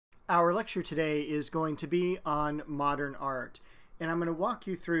Our lecture today is going to be on modern art, and I'm going to walk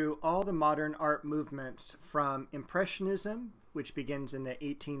you through all the modern art movements from Impressionism, which begins in the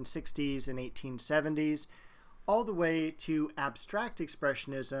 1860s and 1870s, all the way to Abstract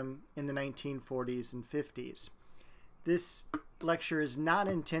Expressionism in the 1940s and 50s. This lecture is not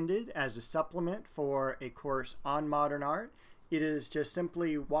intended as a supplement for a course on modern art. It is just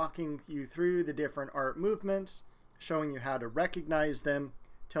simply walking you through the different art movements, showing you how to recognize them,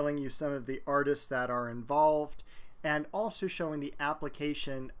 telling you some of the artists that are involved, and also showing the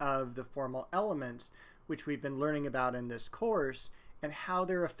application of the formal elements which we've been learning about in this course and how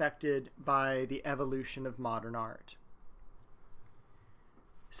they're affected by the evolution of modern art.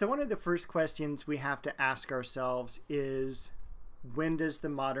 So one of the first questions we have to ask ourselves is, when does the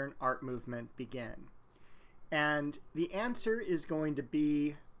modern art movement begin? And the answer is going to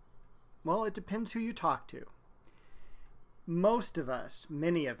be, well, it depends who you talk to. Most of us,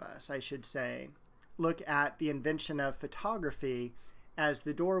 many of us, I should say, look at the invention of photography as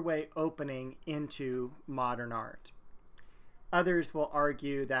the doorway opening into modern art. Others will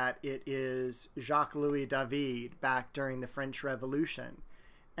argue that it is Jacques-Louis David back during the French Revolution.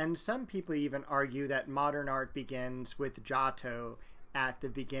 And some people even argue that modern art begins with Giotto at the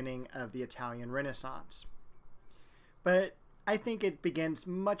beginning of the Italian Renaissance. But I think it begins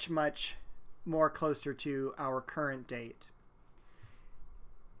much more closer to our current date.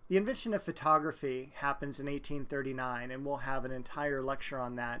 The invention of photography happens in 1839, and we'll have an entire lecture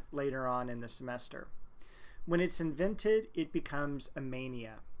on that later on in the semester. When it's invented, it becomes a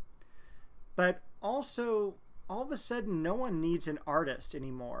mania. But also, all of a sudden, no one needs an artist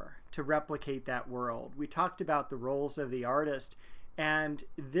anymore to replicate that world. We talked about the roles of the artist, and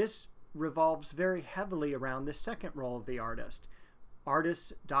this revolves very heavily around the second role of the artist.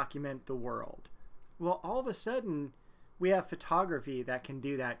 Artists document the world. Well, all of a sudden, we have photography that can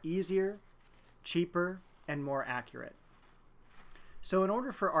do that easier, cheaper, and more accurate. So in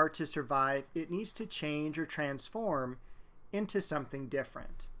order for art to survive, it needs to change or transform into something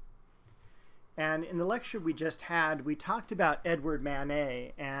different. And in the lecture we just had, we talked about Edward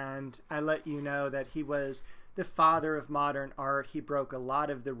Manet, and I let you know that he was the father of modern art. He broke a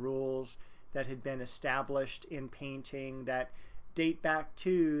lot of the rules that had been established in painting that date back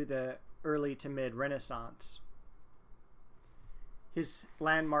to the early to mid-Renaissance. His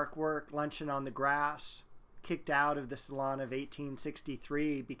landmark work, Luncheon on the Grass, kicked out of the Salon of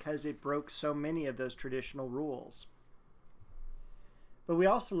 1863 because it broke so many of those traditional rules. But we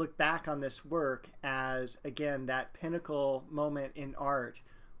also look back on this work as, again, that pinnacle moment in art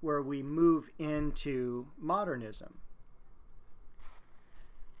where we move into modernism.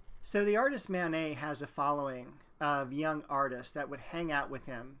 So the artist Manet has a following of young artists that would hang out with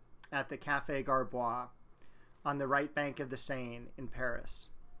him at the Café Garbois on the right bank of the Seine in Paris.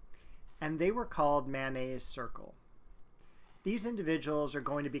 And they were called Manet's Circle. These individuals are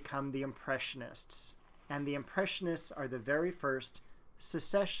going to become the Impressionists, and the Impressionists are the very first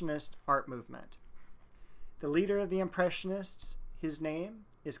secessionist art movement. The leader of the Impressionists, his name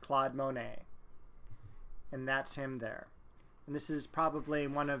is Claude Monet, and that's him there. And this is probably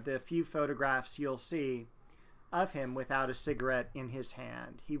one of the few photographs you'll see of him without a cigarette in his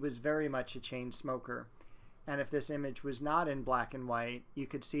hand. He was very much a chain smoker. And if this image was not in black and white, you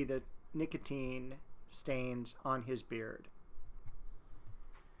could see the nicotine stains on his beard.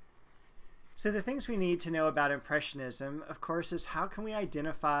 So the things we need to know about Impressionism, of course, is how can we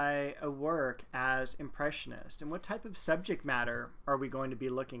identify a work as Impressionist, and what type of subject matter are we going to be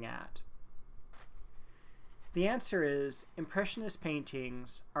looking at? The answer is Impressionist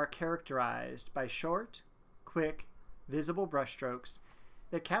paintings are characterized by short, quick, visible brushstrokes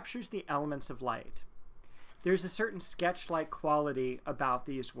that captures the elements of light. There's a certain sketch-like quality about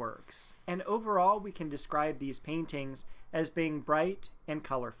these works, and overall we can describe these paintings as being bright and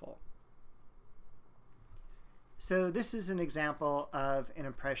colorful. So this is an example of an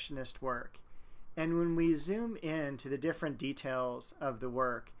Impressionist work, and when we zoom in to the different details of the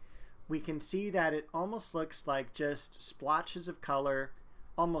work, we can see that it almost looks like just splotches of color,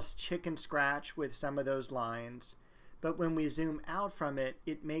 almost chicken scratch with some of those lines, but when we zoom out from it,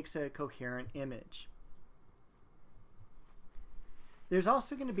 it makes a coherent image. There's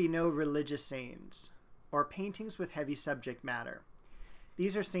also going to be no religious scenes or paintings with heavy subject matter.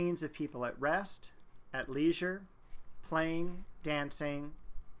 These are scenes of people at rest, at leisure, playing, dancing,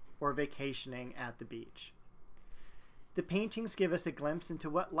 or vacationing at the beach. The paintings give us a glimpse into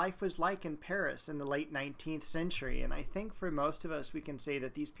what life was like in Paris in the late 19th century, and I think for most of us we can say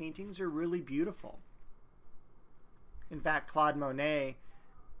that these paintings are really beautiful. In fact, Claude Monet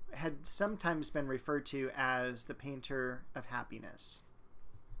had sometimes been referred to as the painter of happiness.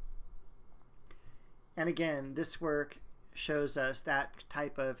 And again, this work shows us that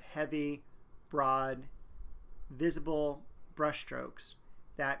type of heavy, broad, visible brushstrokes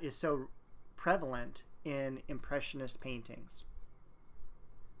that is so prevalent in Impressionist paintings.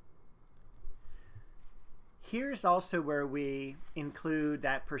 Here's also where we include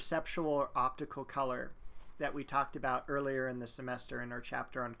that perceptual or optical color that we talked about earlier in the semester in our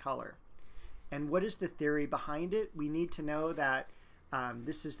chapter on color. And what is the theory behind it? We need to know that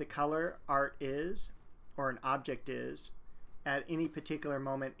this is the color art is, or an object is, at any particular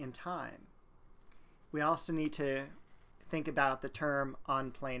moment in time. We also need to think about the term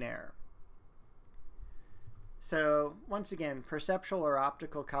en plein air. So once again, perceptual or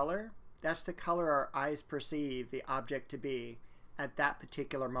optical color, that's the color our eyes perceive the object to be at that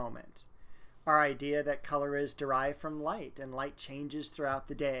particular moment. Our idea that color is derived from light, and light changes throughout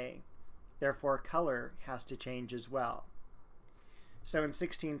the day. Therefore, color has to change as well. So in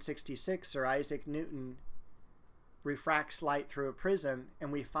 1666, Sir Isaac Newton refracts light through a prism,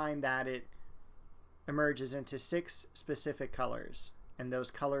 and we find that it emerges into 6 specific colors, and those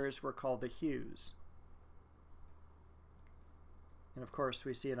colors were called the hues. And of course,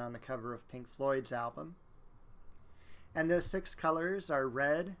 we see it on the cover of Pink Floyd's album. And those 6 colors are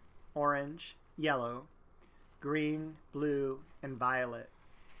red, orange, yellow, green, blue, and violet.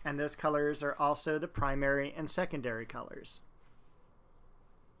 And those colors are also the primary and secondary colors.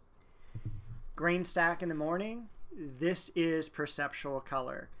 Grain stack in the morning, this is perceptual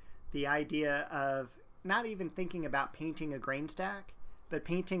color. The idea of not even thinking about painting a grain stack, but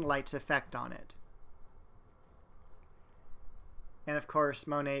painting light's effect on it. And of course,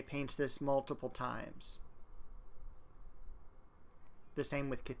 Monet paints this multiple times. The same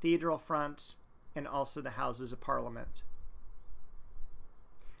with cathedral fronts and also the Houses of Parliament.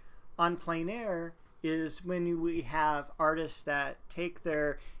 En plein air is when we have artists that take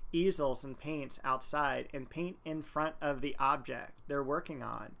their easels and paints outside and paint in front of the object they're working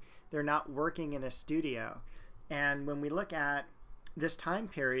on. They're not working in a studio. And when we look at this time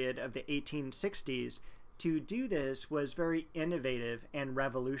period of the 1860s, to do this was very innovative and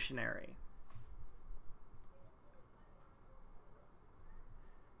revolutionary.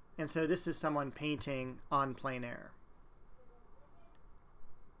 And so this is someone painting en plein air.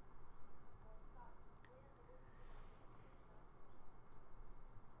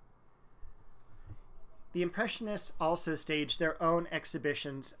 The Impressionists also staged their own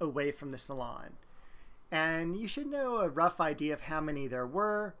exhibitions away from the salon. And you should know a rough idea of how many there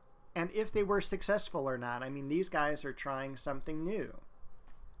were and if they were successful or not. I mean, these guys are trying something new.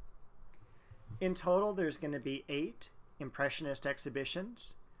 In total, there's going to be 8 Impressionist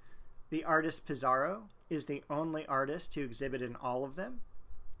exhibitions. The artist Pissarro is the only artist to exhibit in all of them.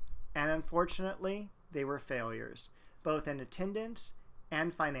 And unfortunately, they were failures, both in attendance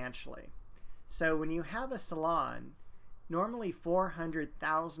and financially. So when you have a salon, normally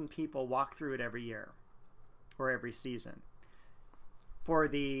 400,000 people walk through it every year or every season. For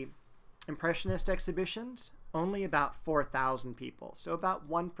the Impressionist exhibitions, only about 4,000 people, so about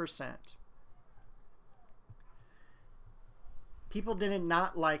 1%. People did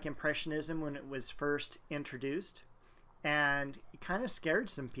not like Impressionism when it was first introduced, and it kind of scared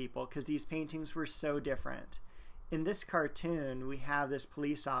some people because these paintings were so different. In this cartoon, we have this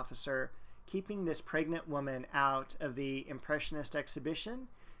police officer keeping this pregnant woman out of the Impressionist exhibition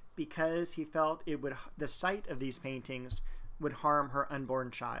because he felt the sight of these paintings would harm her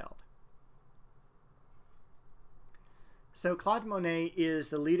unborn child. So Claude Monet is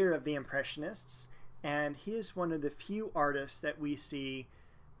the leader of the Impressionists, and he is one of the few artists that we see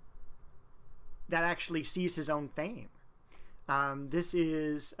that actually sees his own fame. This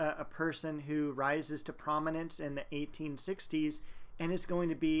is a person who rises to prominence in the 1860s and is going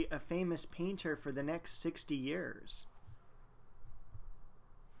to be a famous painter for the next 60 years.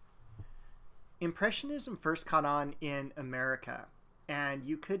 Impressionism first caught on in America, and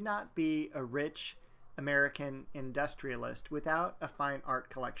you could not be a rich American industrialist without a fine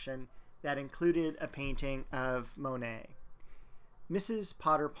art collection that included a painting of Monet. Mrs.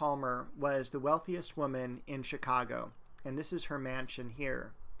 Potter Palmer was the wealthiest woman in Chicago, and this is her mansion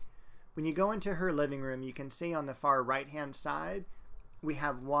here. When you go into her living room, you can see on the far right-hand side, we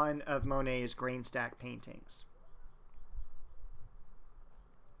have one of Monet's grain stack paintings.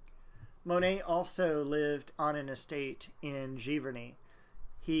 Monet also lived on an estate in Giverny.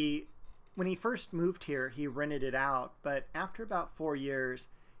 When he first moved here, he rented it out, but after about 4 years,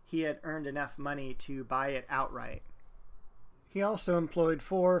 he had earned enough money to buy it outright. He also employed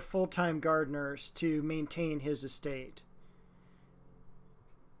 4 full-time gardeners to maintain his estate.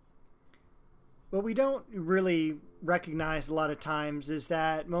 What we don't really recognize a lot of times is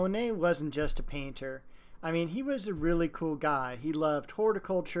that Monet wasn't just a painter. I mean, he was a really cool guy. He loved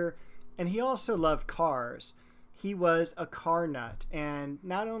horticulture, and he also loved cars. He was a car nut, and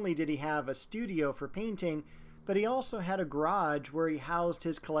not only did he have a studio for painting, but he also had a garage where he housed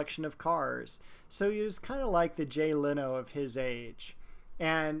his collection of cars. So he was kind of like the Jay Leno of his age.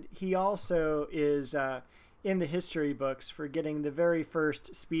 And he also is in the history books for getting the very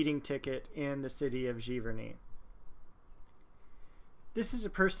first speeding ticket in the city of Giverny. This is a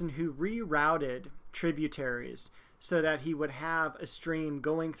person who rerouted tributaries so that he would have a stream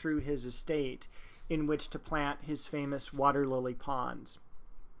going through his estate in which to plant his famous water lily ponds.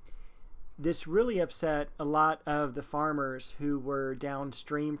 This really upset a lot of the farmers who were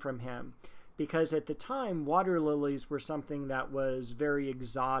downstream from him, because at the time water lilies were something that was very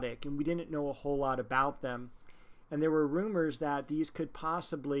exotic and we didn't know a whole lot about them, and there were rumors that these could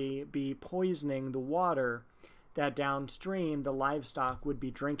possibly be poisoning the water that downstream the livestock would be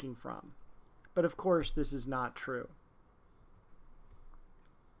drinking from. But of course this is not true.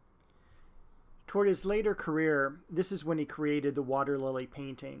 Toward his later career, this is when he created the water lily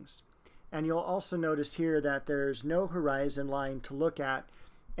paintings. And you'll also notice here that there's no horizon line to look at.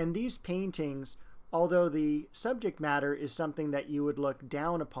 And these paintings, although the subject matter is something that you would look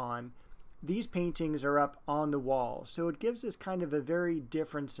down upon, these paintings are up on the wall. So it gives us kind of a very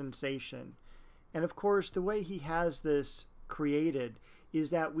different sensation. And of course, the way he has this created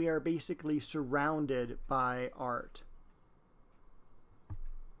is that we are basically surrounded by art.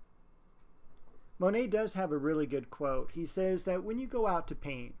 Monet does have a really good quote. He says that when you go out to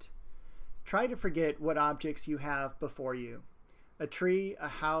paint, try to forget what objects you have before you, a tree, a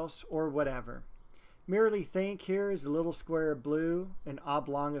house, or whatever. Merely think, here is a little square of blue, an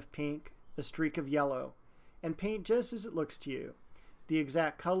oblong of pink, a streak of yellow, and paint just as it looks to you, the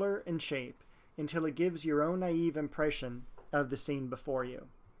exact color and shape, until it gives your own naive impression of the scene before you.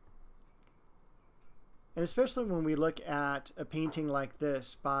 And especially when we look at a painting like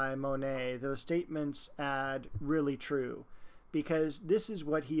this by Monet, those statements add really true, because this is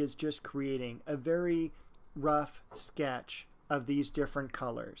what he is just creating, a very rough sketch of these different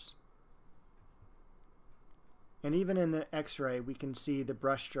colors. And even in the X-ray, we can see the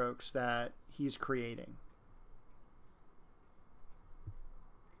brushstrokes that he's creating.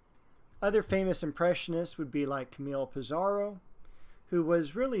 Other famous Impressionists would be like Camille Pissarro, who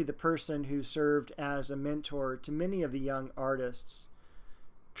was really the person who served as a mentor to many of the young artists.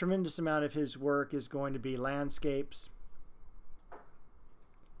 Tremendous amount of his work is going to be landscapes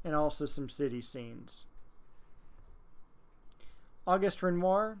and also some city scenes. Auguste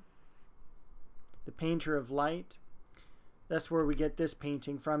Renoir, the painter of light. That's where we get this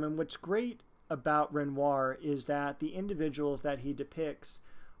painting from. And what's great about Renoir is that the individuals that he depicts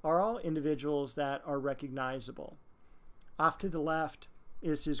are all individuals that are recognizable. Off to the left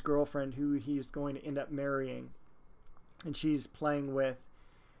is his girlfriend, who he's going to end up marrying, and she's playing with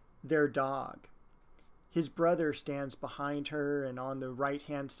their dog. His brother stands behind her, and on the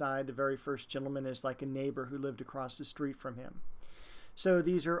right-hand side, the very first gentleman is like a neighbor who lived across the street from him. So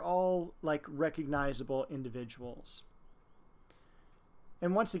these are all like recognizable individuals.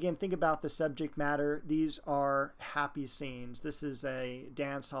 And once again, think about the subject matter. These are happy scenes. This is a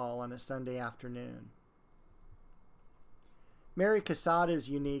dance hall on a Sunday afternoon. Mary Cassatt is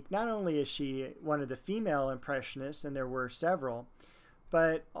unique. Not only is she one of the female Impressionists, and there were several,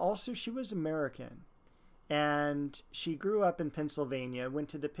 but also she was American. And she grew up in Pennsylvania, went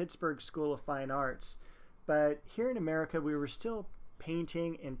to the Pittsburgh School of Fine Arts. But here in America, we were still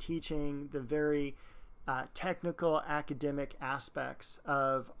painting and teaching the very technical academic aspects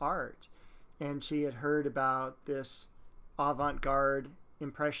of art. And she had heard about this avant-garde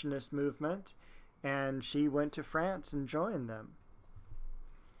Impressionist movement, and she went to France and joined them.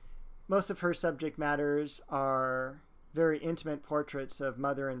 Most of her subject matters are very intimate portraits of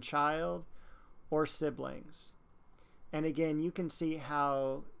mother and child or siblings. And again, you can see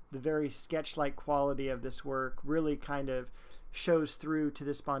how the very sketch-like quality of this work really kind of shows through to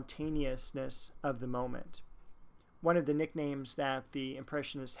the spontaneousness of the moment. One of the nicknames that the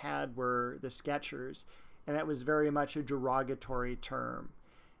Impressionists had were the Sketchers, and that was very much a derogatory term.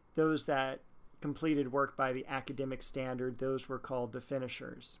 Those that completed work by the academic standard, those were called the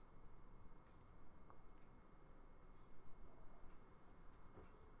finishers.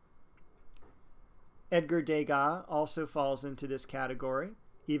 Edgar Degas also falls into this category,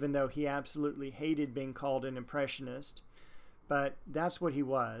 even though he absolutely hated being called an Impressionist, but that's what he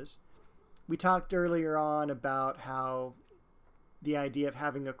was. We talked earlier on about how the idea of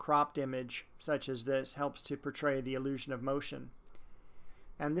having a cropped image such as this helps to portray the illusion of motion.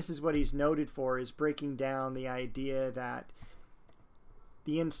 And this is what he's noted for, is breaking down the idea that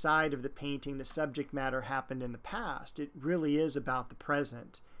the inside of the painting, the subject matter happened in the past. It really is about the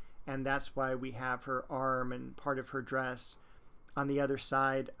present. And that's why we have her arm and part of her dress on the other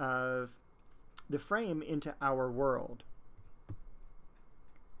side of the frame into our world.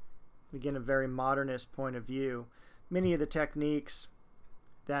 Again, a very modernist point of view. Many of the techniques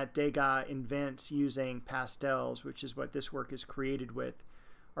that Degas invents using pastels, which is what this work is created with,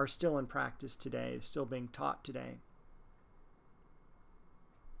 are still in practice today, still being taught today.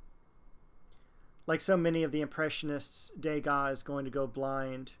 Like so many of the Impressionists, Degas is going to go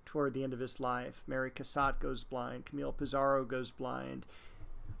blind toward the end of his life. Mary Cassatt goes blind. Camille Pissarro goes blind.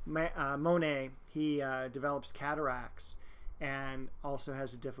 Monet, he develops cataracts and also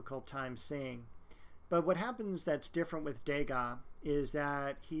has a difficult time seeing. But what happens that's different with Degas is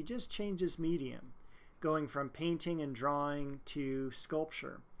that he just changes medium, going from painting and drawing to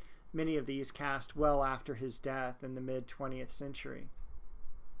sculpture. Many of these cast well after his death in the mid-20th century.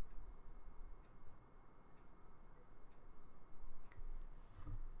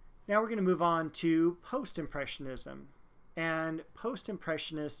 Now we're going to move on to Post-Impressionism. And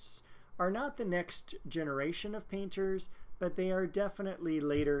Post-Impressionists are not the next generation of painters, but they are definitely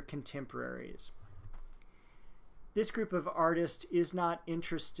later contemporaries. This group of artists is not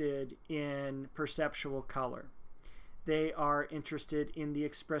interested in perceptual color. They are interested in the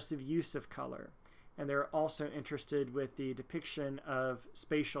expressive use of color, and they're also interested with the depiction of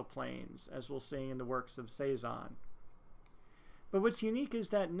spatial planes, as we'll see in the works of Cezanne. But what's unique is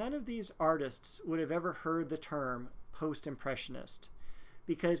that none of these artists would have ever heard the term post-impressionist,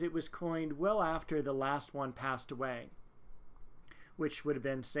 because it was coined well after the last one passed away, which would have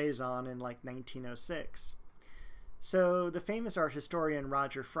been Cezanne in like 1906. So the famous art historian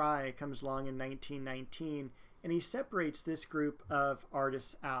Roger Fry comes along in 1919, and he separates this group of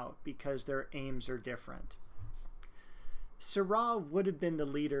artists out because their aims are different. Seurat would have been the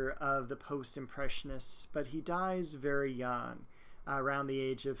leader of the post-impressionists, but he dies very young, around the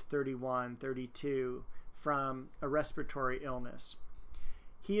age of 31, 32, from a respiratory illness.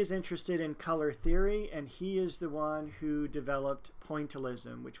 He is interested in color theory, and he is the one who developed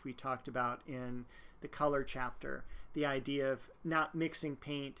pointillism, which we talked about in the color chapter. The idea of not mixing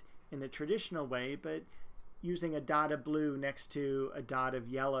paint in the traditional way, but using a dot of blue next to a dot of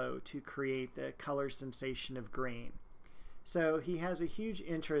yellow to create the color sensation of green. So he has a huge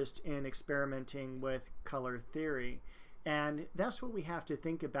interest in experimenting with color theory. And that's what we have to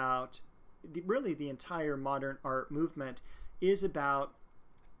think about. Really, the entire modern art movement is about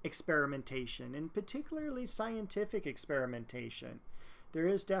experimentation, and particularly scientific experimentation. There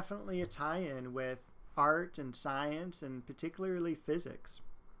is definitely a tie-in with art and science, and particularly physics.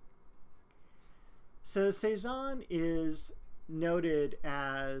 So Cezanne is noted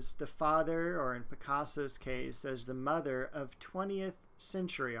as the father, or in Picasso's case, as the mother of 20th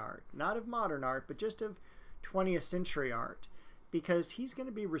century art. Not of modern art, but just of 20th century art, because he's going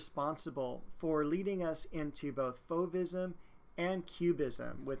to be responsible for leading us into both Fauvism and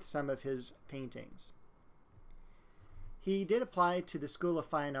Cubism with some of his paintings. He did apply to the School of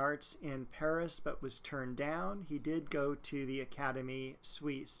Fine Arts in Paris, but was turned down. He did go to the Académie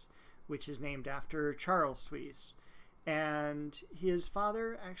Suisse, which is named after Charles Suisse. And his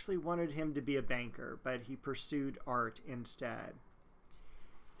father actually wanted him to be a banker, but he pursued art instead.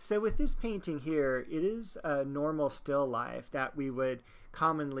 So with this painting here, it is a normal still life that we would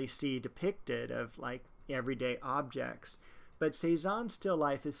commonly see depicted of like everyday objects. But Cezanne's still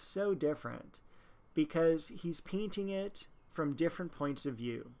life is so different because he's painting it from different points of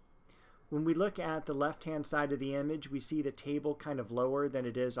view. When we look at the left-hand side of the image, we see the table kind of lower than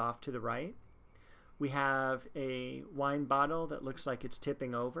it is off to the right. We have a wine bottle that looks like it's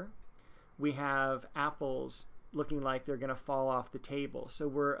tipping over. We have apples looking like they're going to fall off the table. So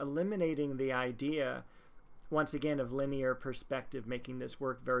we're eliminating the idea, once again, of linear perspective, making this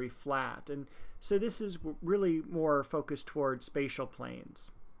work very flat. And so this is really more focused toward spatial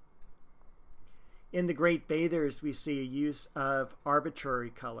planes. In The Great Bathers, we see a use of arbitrary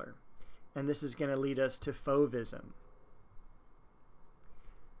color, and this is going to lead us to Fauvism.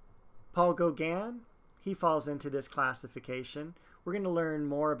 Paul Gauguin, he falls into this classification. We're going to learn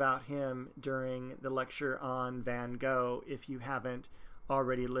more about him during the lecture on Van Gogh if you haven't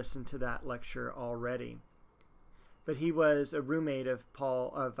already listened to that lecture already. But he was a roommate of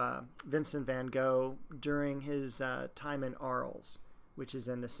Vincent van Gogh during his time in Arles, which is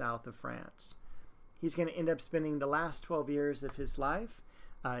in the south of France. He's going to end up spending the last 12 years of his life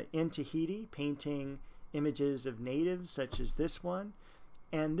in Tahiti, painting images of natives such as this one.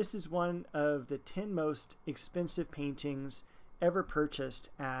 And this is one of the 10 most expensive paintings ever purchased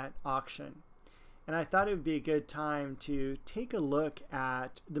at auction. And I thought it would be a good time to take a look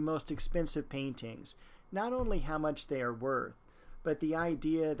at the most expensive paintings. Not only how much they are worth, but the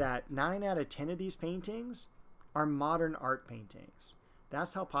idea that 9 out of 10 of these paintings are modern art paintings.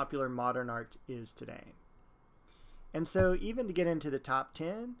 That's how popular modern art is today. And so even to get into the top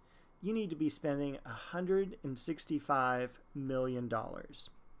 10, you need to be spending $165 million.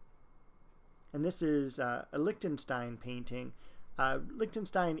 And this is a Lichtenstein painting.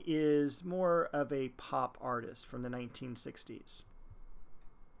 Lichtenstein is more of a pop artist from the 1960s.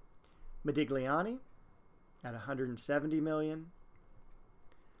 Modigliani at $170 million.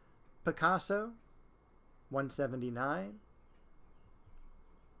 Picasso, $179.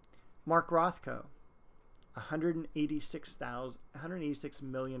 Mark Rothko, $186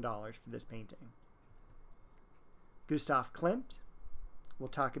 million for this painting. Gustav Klimt, we'll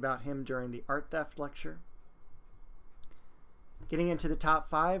talk about him during the art theft lecture. Getting into the top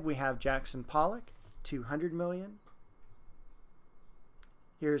 5, we have Jackson Pollock, $200 million.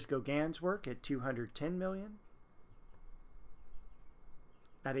 Here's Gauguin's work at $210 million.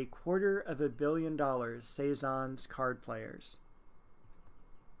 At $250 million, Cézanne's Card Players.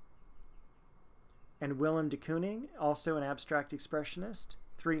 And Willem de Kooning, also an abstract expressionist,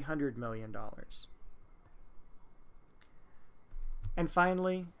 $300 million. And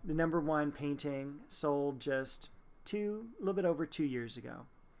finally, the #1 painting sold just a little bit over 2 years ago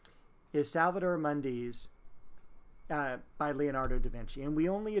is Salvator Mundi's by Leonardo da Vinci. And we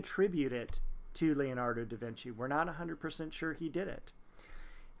only attribute it to Leonardo da Vinci. We're not 100% sure he did it.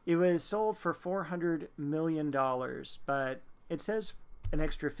 It was sold for $400 million, but it says an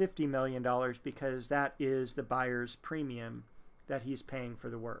extra $50 million because that is the buyer's premium that he's paying for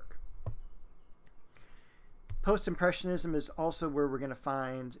the work. Post-Impressionism is also where we're going to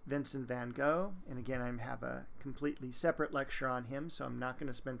find Vincent van Gogh. And again, I have a completely separate lecture on him, so I'm not going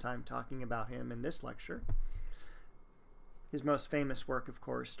to spend time talking about him in this lecture. His most famous work, of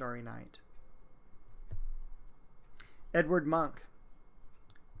course, Starry Night. Edward Munch,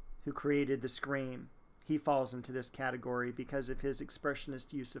 who created the Scream, he falls into this category because of his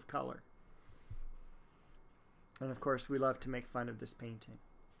expressionist use of color. And of course, we love to make fun of this painting.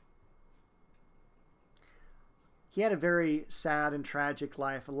 He had a very sad and tragic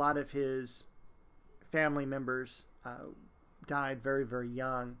life. A lot of his family members died very, very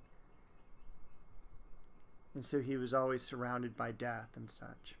young. And so he was always surrounded by death and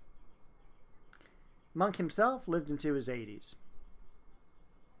such. Munch himself lived into his 80s.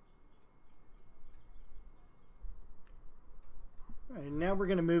 All right, now we're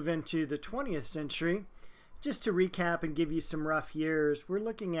going to move into the 20th century. Just to recap and give you some rough years, we're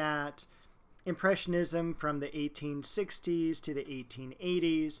looking at Impressionism from the 1860s to the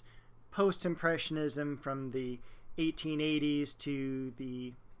 1880s, Post-Impressionism from the 1880s to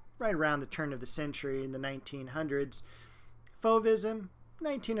the right around the turn of the century in the 1900s, Fauvism,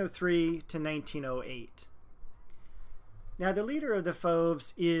 1903 to 1908. Now the leader of the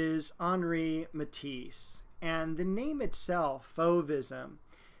Fauves is Henri Matisse, and the name itself, Fauvism,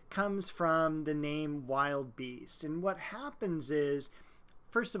 comes from the name wild beast. And what happens is,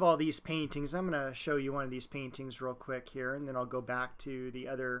 first of all, these paintings, I'm going to show you one of these paintings real quick here, and then I'll go back to the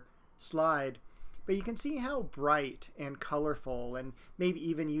other slide. But you can see how bright and colorful, and maybe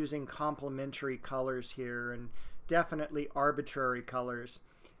even using complementary colors here, and definitely arbitrary colors.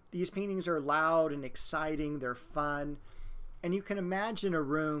 These paintings are loud and exciting, they're fun, and you can imagine a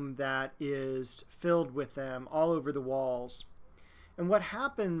room that is filled with them all over the walls. And what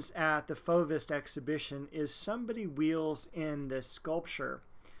happens at the Fauvist exhibition is somebody wheels in this sculpture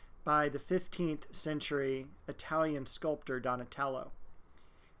by the 15th century Italian sculptor Donatello.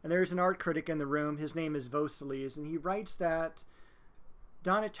 And there's an art critic in the room, his name is Vosselies, and he writes that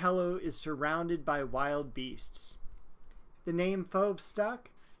Donatello is surrounded by wild beasts. The name Fauve stuck,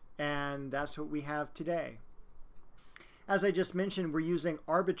 and that's what we have today. As I just mentioned, we're using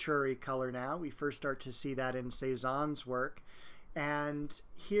arbitrary color now. We first start to see that in Cézanne's work. And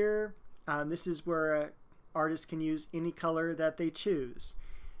here, this is where an artist can use any color that they choose.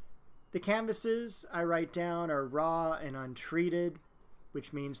 The canvases I write down are raw and untreated,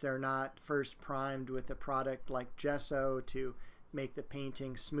 which means they're not first primed with a product like gesso to make the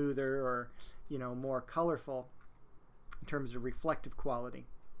painting smoother or, more colorful in terms of reflective quality.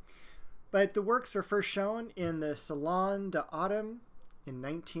 But the works are first shown in the Salon d'Automne in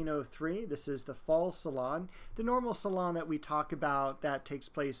 1903. This is the Fall Salon. The normal salon that we talk about that takes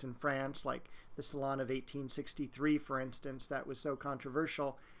place in France, like the Salon of 1863, for instance, that was so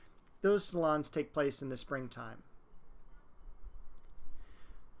controversial, those salons take place in the springtime.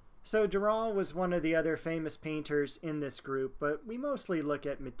 So Dürrenmatt was one of the other famous painters in this group, but we mostly look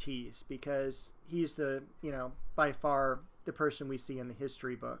at Matisse because he's the, by far the person we see in the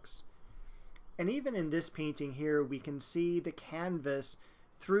history books. And even in this painting here, we can see the canvas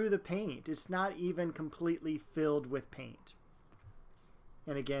through the paint. It's not even completely filled with paint.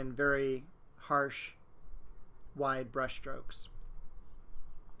 And again, very harsh, wide brushstrokes.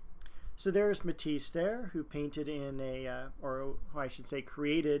 So there's Matisse there, who painted in or I should say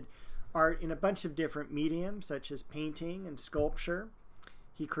created art in a bunch of different mediums, such as painting and sculpture.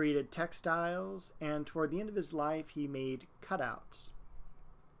 He created textiles, and toward the end of his life, he made cutouts.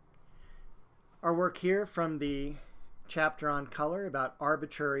 Our work here from the chapter on color, about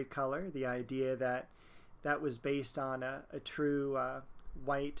arbitrary color, the idea that that was based on a true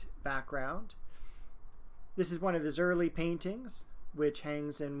white background. This is one of his early paintings, which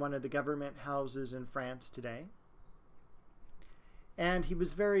hangs in one of the government houses in France today. And he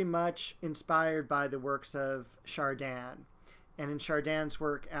was very much inspired by the works of Chardin. And in Chardin's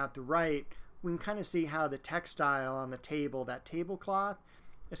work at the right, we can kind of see how the textile on the table, that tablecloth,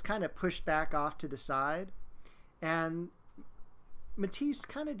 is kind of pushed back off to the side. And Matisse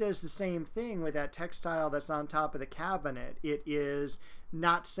kind of does the same thing with that textile that's on top of the cabinet. It is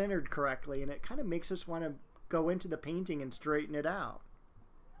not centered correctly, and it kind of makes us want to go into the painting and straighten it out.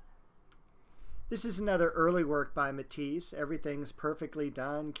 This is another early work by Matisse. Everything's perfectly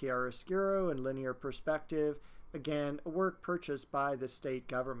done, chiaroscuro and linear perspective. Again, a work purchased by the state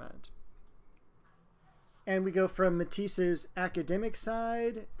government. And we go from Matisse's academic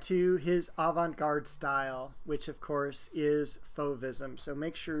side to his avant-garde style, which of course is Fauvism. So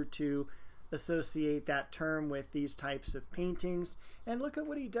make sure to associate that term with these types of paintings. And look at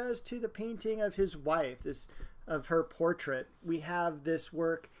what he does to the painting of his wife, of her portrait. We have this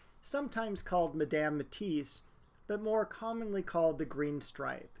work sometimes called Madame Matisse, but more commonly called the green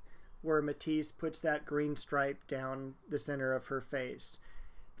stripe, where Matisse puts that green stripe down the center of her face.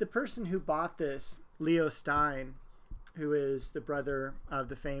 The person who bought this, Leo Stein, who is the brother of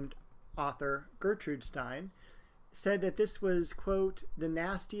the famed author Gertrude Stein, said that this was, quote, the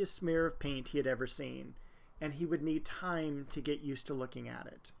nastiest smear of paint he had ever seen, and he would need time to get used to looking at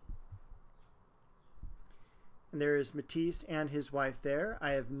it. And there is Matisse and his wife there.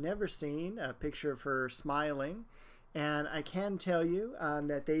 I have never seen a picture of her smiling, and I can tell you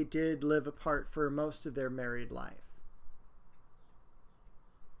that they did live apart for most of their married life.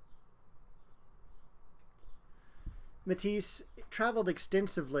 Matisse traveled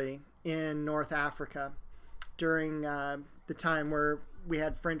extensively in North Africa during the time where we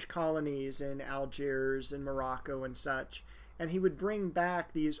had French colonies in Algiers and Morocco and such. And he would bring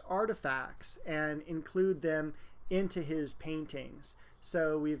back these artifacts and include them into his paintings.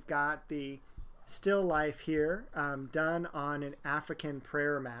 So we've got the still life here done on an African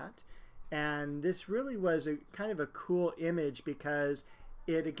prayer mat. And this really was a kind of a cool image because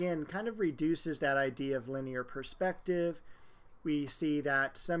it again kind of reduces that idea of linear perspective. We see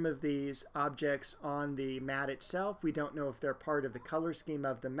that some of these objects on the mat itself, we don't know if they're part of the color scheme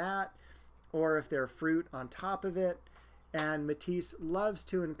of the mat or if they're fruit on top of it. And Matisse loves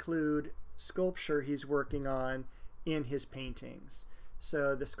to include sculpture he's working on in his paintings.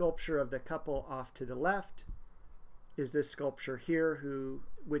 So the sculpture of the couple off to the left is this sculpture here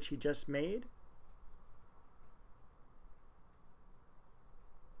which he just made.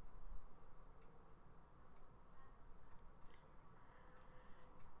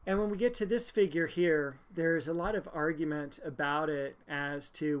 And when we get to this figure here, there's a lot of argument about it as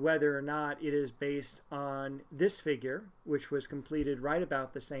to whether or not it is based on this figure, which was completed right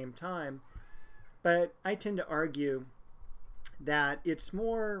about the same time. But I tend to argue that it's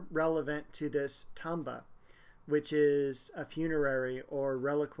more relevant to this Tomba, which is a funerary or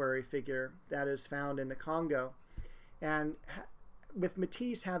reliquary figure that is found in the Congo. And with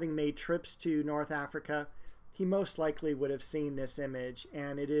Matisse having made trips to North Africa, he most likely would have seen this image,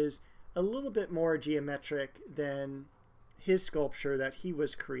 and it is a little bit more geometric than his sculpture that he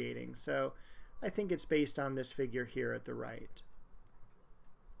was creating. So I think it's based on this figure here at the right.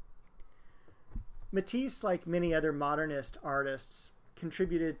 Matisse, like many other modernist artists,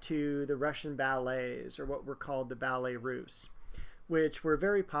 contributed to the Russian ballets, or what were called the Ballets Russes, which were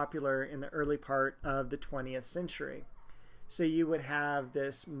very popular in the early part of the 20th century. So you would have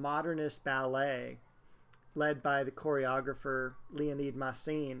this modernist ballet led by the choreographer Leonid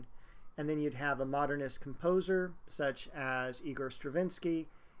Massine, and then you'd have a modernist composer such as Igor Stravinsky,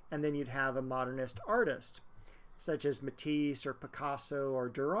 and then you'd have a modernist artist such as Matisse or Picasso or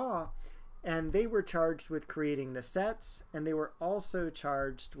Dürrenmatt, and they were charged with creating the sets, and they were also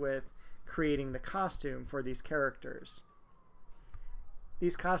charged with creating the costume for these characters.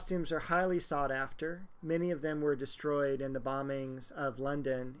 These costumes are highly sought after. Many of them were destroyed in the bombings of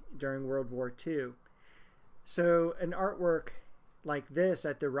London during World War II. So an artwork like this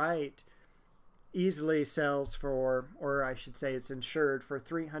at the right easily sells for, or I should say it's insured for,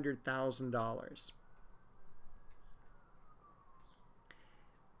 $300,000.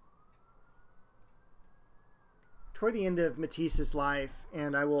 Toward the end of Matisse's life,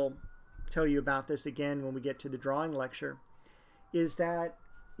 and I will tell you about this again when we get to the drawing lecture, is that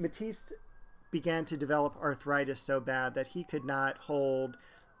Matisse began to develop arthritis so bad that he could not hold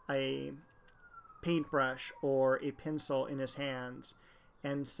a paintbrush or a pencil in his hands.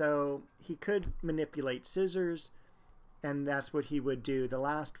 And so he could manipulate scissors, and that's what he would do the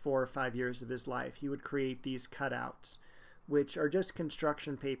last 4 or 5 years of his life. He would create these cutouts, which are just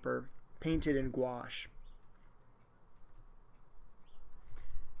construction paper painted in gouache.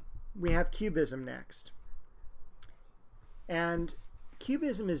 We have Cubism next. And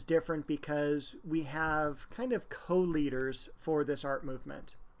Cubism is different because we have kind of co-leaders for this art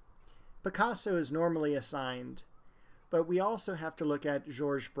movement. Picasso is normally assigned, but we also have to look at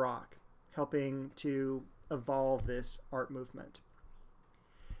Georges Braque, helping to evolve this art movement.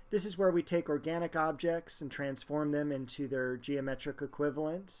 This is where we take organic objects and transform them into their geometric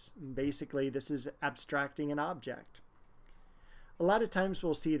equivalents. Basically, this is abstracting an object. A lot of times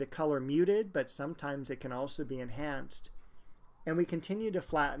we'll see the color muted, but sometimes it can also be enhanced. And we continue to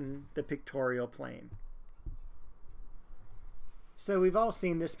flatten the pictorial plane. So we've all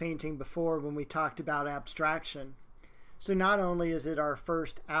seen this painting before when we talked about abstraction. So not only is it our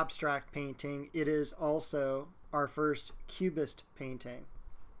first abstract painting, it is also our first cubist painting.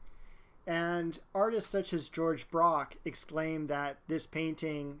 And artists such as Georges Braque exclaimed that this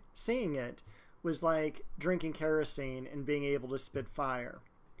painting, seeing it, was like drinking kerosene and being able to spit fire.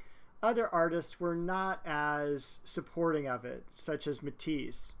 Other artists were not as supporting of it, such as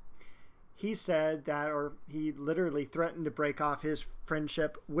Matisse. He said that, or he literally threatened to break off his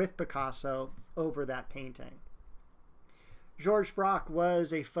friendship with Picasso over that painting. Georges Braque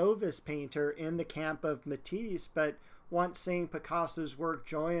was a Fauvist painter in the camp of Matisse, but once seeing Picasso's work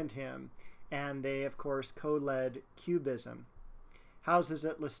joined him, and they of course co-led Cubism. Houses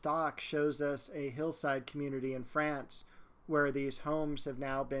at L'Estaque shows us a hillside community in France where these homes have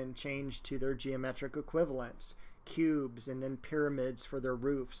now been changed to their geometric equivalents, cubes and then pyramids for their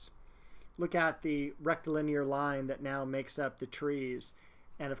roofs. Look at the rectilinear line that now makes up the trees,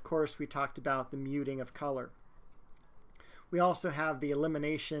 and of course we talked about the muting of color. We also have the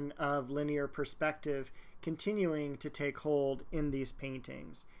elimination of linear perspective continuing to take hold in these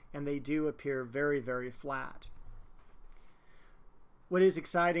paintings, and they do appear very, very flat. What is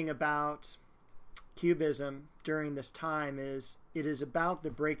exciting about Cubism during this time is it is about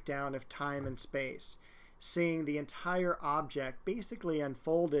the breakdown of time and space, seeing the entire object basically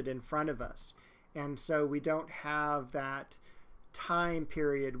unfolded in front of us. And so we don't have that time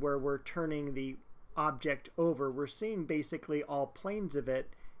period where we're turning the object over. We're seeing basically all planes of it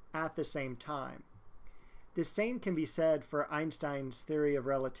at the same time. The same can be said for Einstein's theory of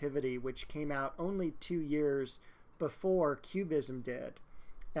relativity, which came out only 2 years before Cubism did.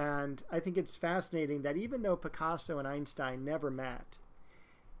 And I think it's fascinating that even though Picasso and Einstein never met,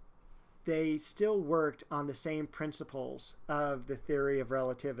 they still worked on the same principles of the theory of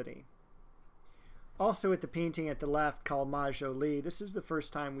relativity. Also with the painting at the left called Ma Jolie, this is the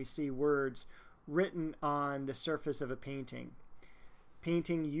first time we see words written on the surface of a painting.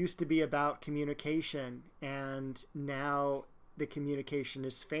 Painting used to be about communication, and now the communication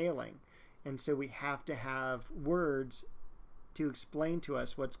is failing. And so we have to have words to explain to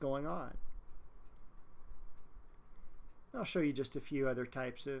us what's going on. I'll show you just a few other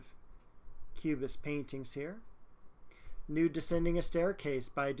types of Cubist paintings here. Nude Descending a Staircase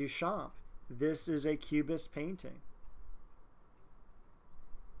by Duchamp. This is a Cubist painting.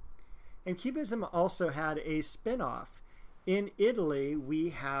 And Cubism also had a spin-off. In Italy,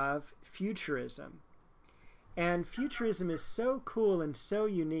 we have Futurism. And Futurism is so cool and so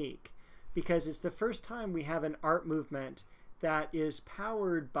unique because it's the first time we have an art movement that is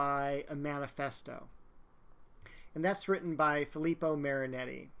powered by a manifesto. And that's written by Filippo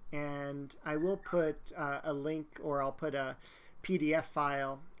Marinetti. And I will put a link, or I'll put a PDF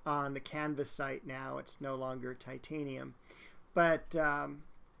file on the Canvas site now. It's no longer titanium. But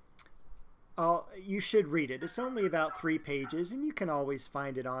you should read it. It's only about 3 pages, and you can always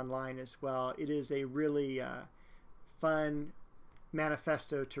find it online as well. It is a really fun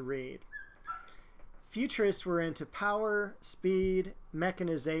manifesto to read. Futurists were into power, speed,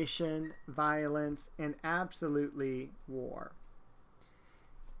 mechanization, violence, and absolutely war.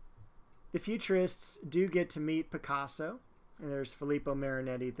 The Futurists do get to meet Picasso, And there's Filippo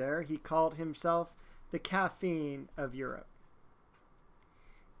Marinetti there. He called himself the caffeine of Europe.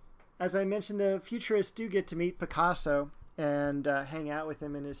 As I mentioned, the futurists do get to meet Picasso and hang out with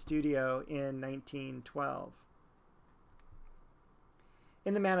him in his studio in 1912.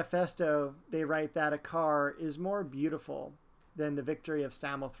 In the manifesto, they write that a car is more beautiful than the victory of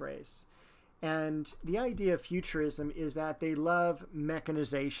Samothrace. And the idea of futurism is that they love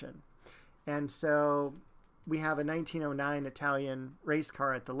mechanization. And so we have a 1909 Italian race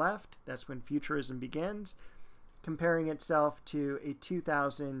car at the left. That's when futurism begins, comparing itself to a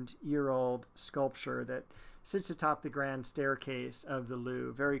 2,000-year-old sculpture that sits atop the grand staircase of the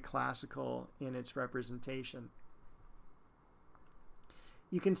Louvre, very classical in its representation.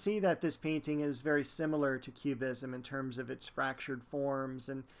 You can see that this painting is very similar to Cubism in terms of its fractured forms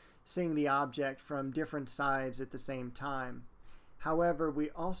and seeing the object from different sides at the same time. However, we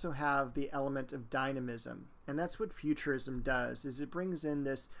also have the element of dynamism, and that's what futurism does, is it brings in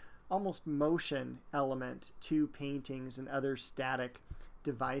this almost motion element to paintings and other static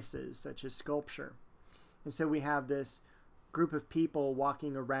devices such as sculpture. And so we have this group of people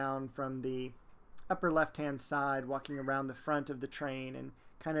walking around from the upper left-hand side, walking around the front of the train and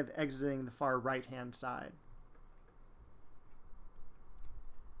kind of exiting the far right-hand side.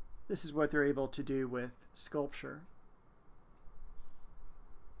 This is what they're able to do with sculpture.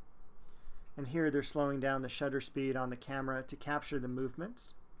 And here they're slowing down the shutter speed on the camera to capture the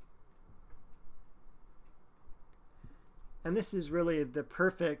movements. And this is really the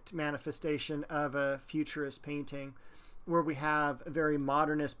perfect manifestation of a futurist painting, where we have a very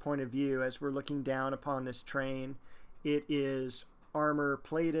modernist point of view as we're looking down upon this train. It is armor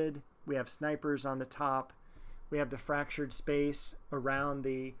plated. We have snipers on the top. We have the fractured space around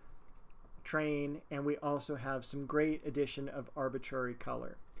the train, and we also have some great addition of arbitrary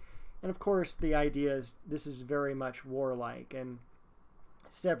color. And of course, the idea is this is very much warlike, and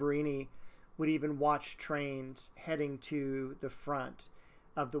Severini would even watch trains heading to the front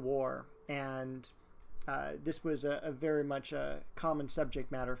of the war, and this was a very much a common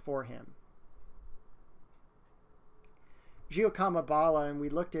subject matter for him. Giacomo Balla, and we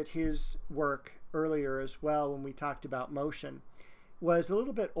looked at his work earlier as well when we talked about motion, was a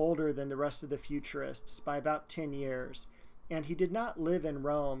little bit older than the rest of the futurists by about 10 years. And he did not live in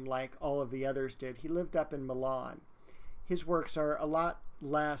Rome like all of the others did. He lived up in Milan. His works are a lot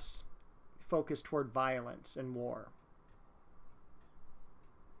less focused toward violence and war.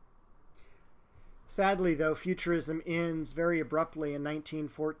 Sadly, though, futurism ends very abruptly in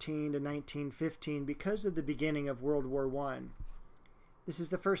 1914 to 1915 because of the beginning of World War I. This is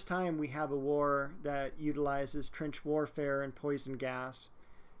the first time we have a war that utilizes trench warfare and poison gas,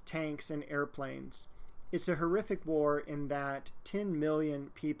 tanks and airplanes. It's a horrific war in that 10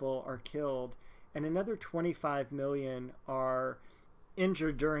 million people are killed and another 25 million are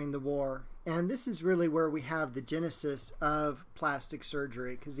injured during the war. And this is really where we have the genesis of plastic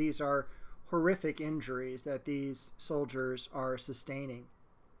surgery, because these are horrific injuries that these soldiers are sustaining.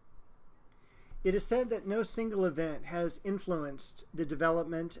 It is said that no single event has influenced the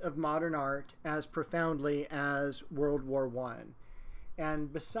development of modern art as profoundly as World War I.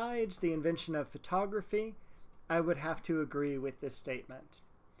 And besides the invention of photography, I would have to agree with this statement.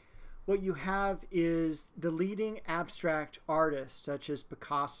 What you have is the leading abstract artists, such as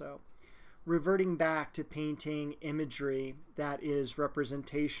Picasso, reverting back to painting imagery that is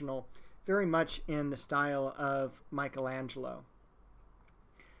representational, very much in the style of Michelangelo.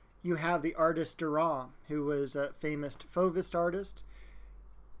 You have the artist Dürrenmatt, who was a famous Fauvist artist.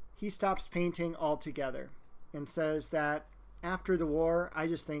 He stops painting altogether and says that after the war, I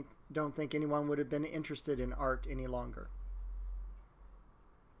just don't think anyone would have been interested in art any longer.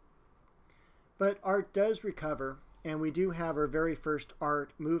 But art does recover, and we do have our very first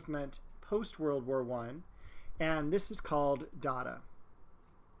art movement post-World War I, and this is called Dada.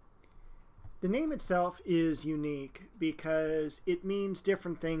 The name itself is unique because it means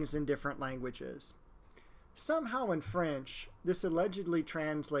different things in different languages. Somehow in French, this allegedly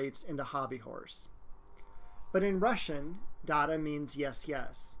translates into hobby horse. But in Russian, Dada means yes,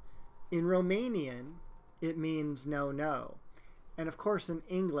 yes. In Romanian, it means no, no. And of course in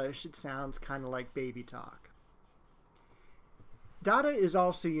English, it sounds kind of like baby talk. Dada is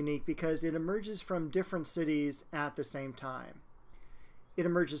also unique because it emerges from different cities at the same time. It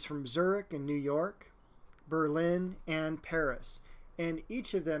emerges from Zurich and New York, Berlin, and Paris, and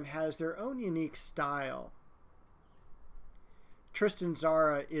each of them has their own unique style. Tristan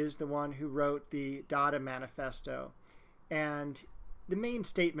Tzara is the one who wrote the Dada Manifesto, and the main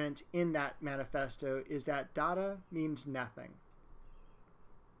statement in that manifesto is that Dada means nothing.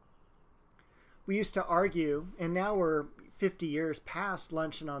 We used to argue, and now we're 50 years past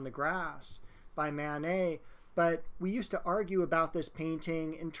Luncheon on the Grass by Manet, but we used to argue about this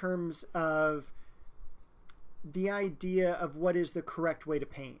painting in terms of the idea of what is the correct way to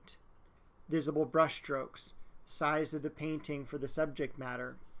paint. Visible brushstrokes, size of the painting for the subject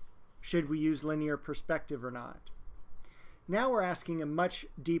matter. Should we use linear perspective or not? Now we're asking a much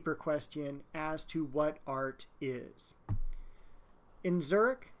deeper question as to what art is. In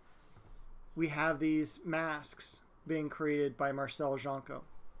Zurich, we have these masks being created by Marcel Janco.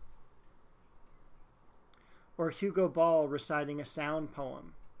 Or Hugo Ball reciting a sound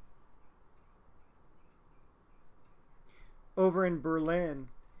poem. Over in Berlin,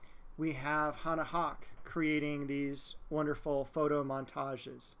 we have Hannah Hock creating these wonderful photo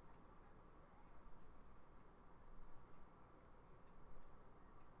montages.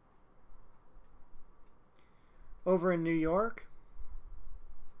 Over in New York,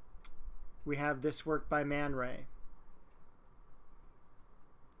 we have this work by Man Ray.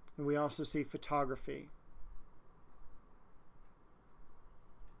 And we also see photography.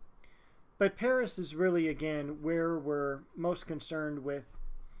 But Paris is really, again, where we're most concerned with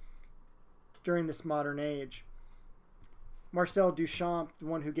during this modern age. Marcel Duchamp, the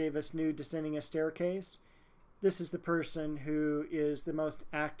one who gave us Nude Descending a Staircase, this is the person who is the most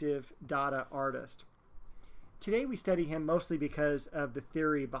active Dada artist. Today we study him mostly because of the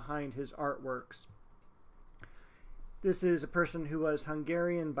theory behind his artworks. This is a person who was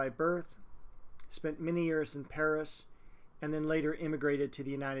Hungarian by birth, spent many years in Paris, and then later immigrated to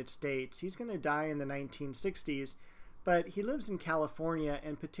the United States. He's going to die in the 1960s, but he lives in California,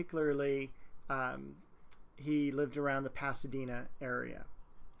 and particularly he lived around the Pasadena area.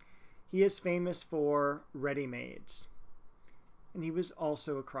 He is famous for ready-mades, and he was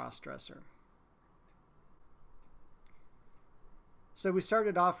also a cross-dresser. So we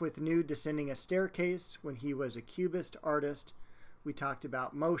started off with Nude Descending a Staircase when he was a Cubist artist. We talked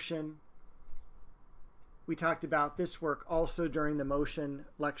about motion. We talked about this work also during the motion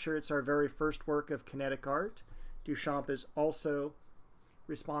lecture. It's our very first work of kinetic art. Duchamp is also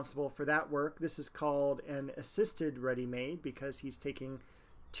responsible for that work. This is called an assisted ready-made because he's taking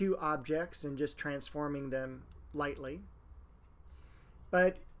two objects and just transforming them lightly.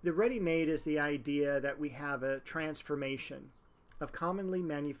 But the ready-made is the idea that we have a transformation of commonly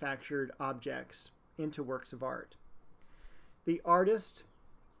manufactured objects into works of art. The artist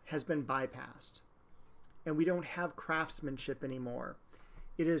has been bypassed, and we don't have craftsmanship anymore.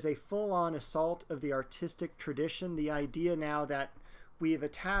 It is a full-on assault of the artistic tradition, the idea now that we have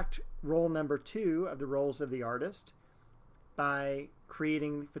attacked role number 2 of the roles of the artist by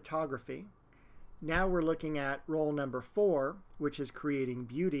creating photography. Now we're looking at role number 4, which is creating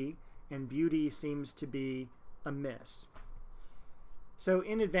beauty, and beauty seems to be amiss. So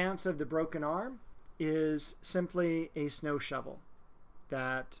in advance of the broken arm is simply a snow shovel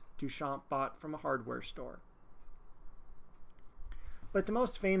that Duchamp bought from a hardware store. But the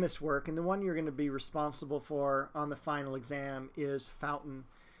most famous work, and the one you're going to be responsible for on the final exam, is Fountain.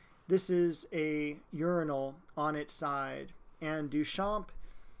 This is a urinal on its side, and Duchamp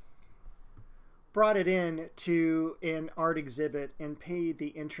brought it in to an art exhibit and paid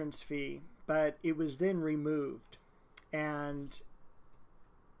the entrance fee, but it was then removed. And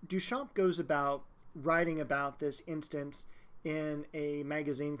Duchamp goes about writing about this instance in a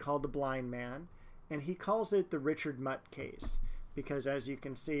magazine called The Blind Man, and he calls it the Richard Mutt case, because as you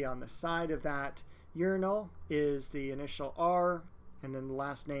can see on the side of that urinal is the initial R and then the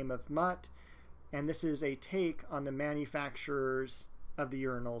last name of Mutt, and this is a take on the manufacturers of the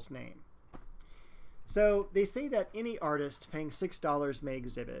urinal's name. So they say that any artist paying $6 may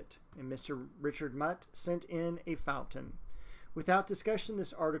exhibit, and Mr. Richard Mutt sent in a fountain. Without discussion,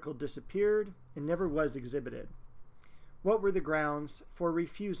 this article disappeared and never was exhibited. What were the grounds for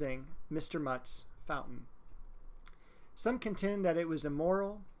refusing Mr. Mutt's fountain? Some contend that it was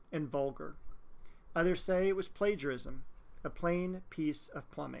immoral and vulgar. Others say it was plagiarism, a plain piece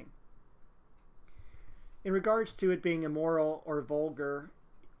of plumbing. In regards to it being immoral or vulgar,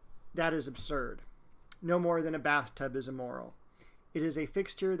 that is absurd. No more than a bathtub is immoral. It is a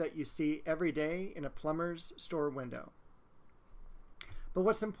fixture that you see every day in a plumber's store window. But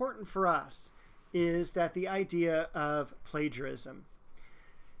what's important for us is that the idea of plagiarism.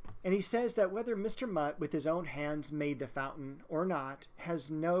 And he says that whether Mr. Mutt with his own hands made the fountain or not has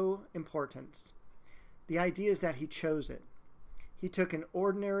no importance. The idea is that he chose it. He took an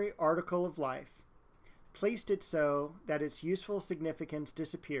ordinary article of life, placed it so that its useful significance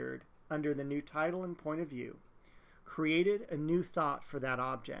disappeared under the new title and point of view, created a new thought for that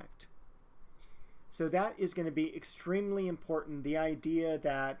object. So that is going to be extremely important, the idea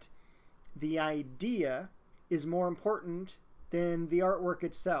that the idea is more important than the artwork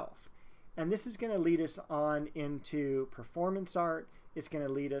itself. And this is going to lead us on into performance art. It's going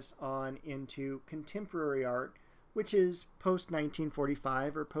to lead us on into contemporary art, which is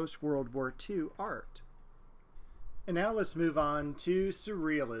post-1945 or post-World War II art. And now let's move on to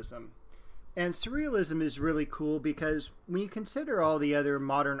Surrealism. And Surrealism is really cool because when you consider all the other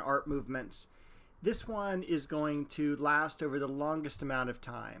modern art movements, this one is going to last over the longest amount of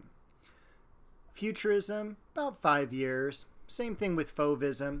time. Futurism, about 5 years. Same thing with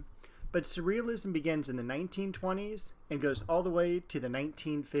Fauvism. But Surrealism begins in the 1920s and goes all the way to the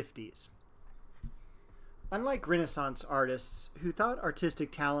 1950s. Unlike Renaissance artists who thought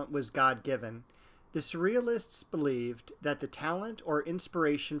artistic talent was God-given, the Surrealists believed that the talent or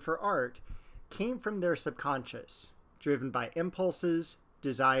inspiration for art came from their subconscious, driven by impulses,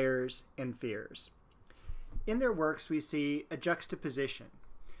 desires, and fears. In their works, we see a juxtaposition,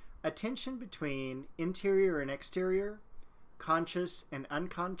 a tension between interior and exterior, conscious and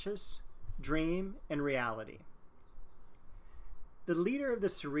unconscious, dream and reality. The leader of the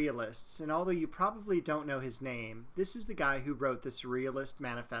Surrealists, and although you probably don't know his name, this is the guy who wrote the Surrealist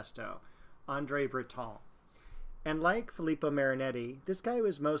Manifesto, André Breton. And like Filippo Marinetti, this guy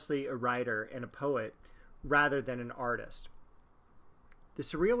was mostly a writer and a poet rather than an artist. The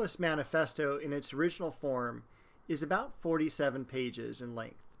Surrealist Manifesto in its original form is about 47 pages in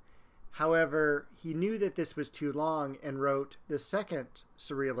length. However, he knew that this was too long and wrote the second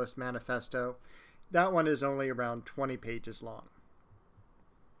Surrealist Manifesto. That one is only around 20 pages long.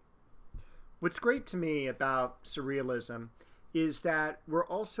 What's great to me about Surrealism is that we're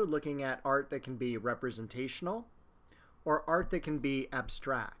also looking at art that can be representational or art that can be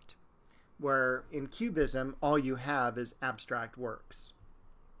abstract, where in Cubism, all you have is abstract works.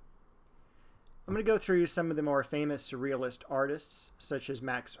 I'm going to go through some of the more famous Surrealist artists, such as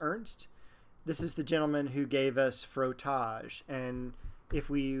Max Ernst. This is the gentleman who gave us Frottage, and if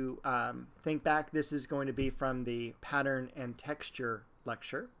we think back, this is going to be from the Pattern and Texture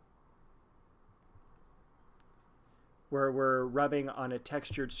lecture, where we're rubbing on a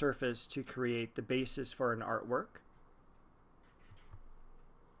textured surface to create the basis for an artwork.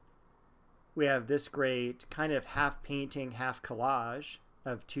 We have this great kind of half painting, half collage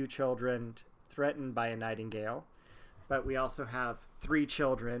of two children threatened by a nightingale. But we also have 3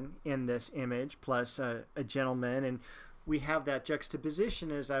 children in this image, plus a gentleman. And we have that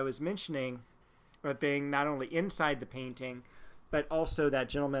juxtaposition, as I was mentioning, of being not only inside the painting, but also that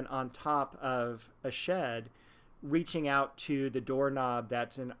gentleman on top of a shed reaching out to the doorknob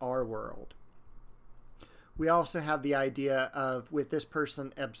that's in our world. We also have the idea of, with this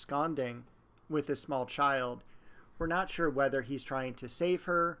person absconding with a small child, we're not sure whether he's trying to save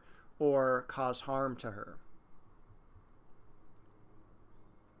her or cause harm to her.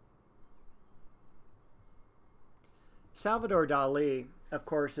 Salvador Dali, of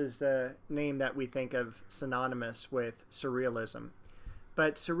course, is the name that we think of synonymous with Surrealism.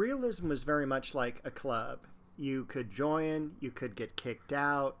 But Surrealism was very much like a club. You could join, you could get kicked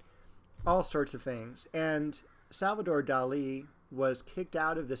out, all sorts of things. And Salvador Dali was kicked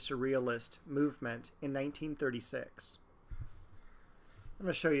out of the Surrealist movement in 1936. I'm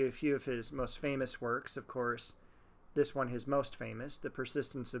going to show you a few of his most famous works, of course. This one, his most famous, The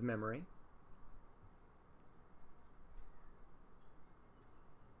Persistence of Memory.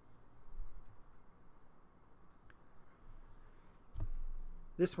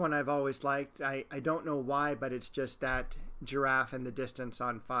 This one I've always liked. I don't know why, but it's just that giraffe in the distance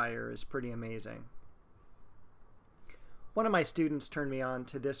on fire is pretty amazing. One of my students turned me on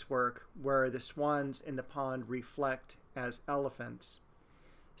to this work where the swans in the pond reflect as elephants.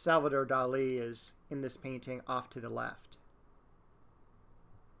 Salvador Dali is in this painting off to the left.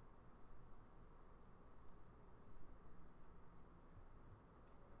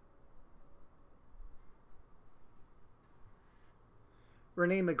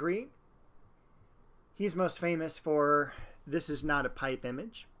 René Magritte, he's most famous for This Is Not a Pipe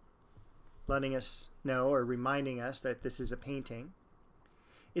image, letting us know or reminding us that this is a painting.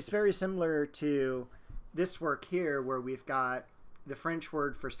 It's very similar to this work here where we've got the French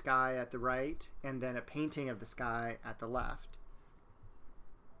word for sky at the right and then a painting of the sky at the left.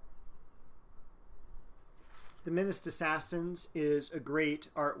 The Menaced Assassins is a great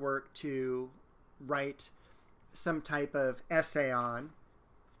artwork to write some type of essay on,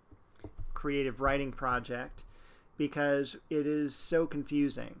 creative writing project, because it is so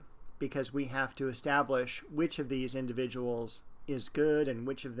confusing, because we have to establish which of these individuals is good and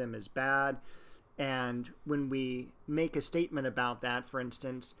which of them is bad. And when we make a statement about that, for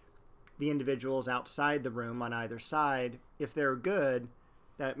instance, the individuals outside the room on either side, if they're good,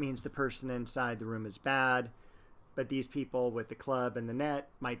 that means the person inside the room is bad. But these people with the club and the net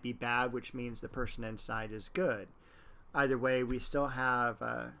might be bad, which means the person inside is good. Either way, we still have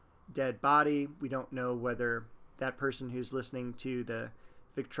a dead body. We don't know whether that person who's listening to the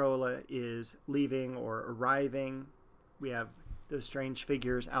Victrola is leaving or arriving. We have those strange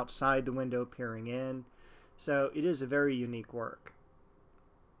figures outside the window peering in. So it is a very unique work.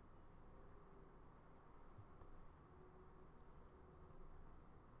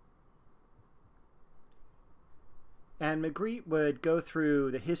 And Magritte would go through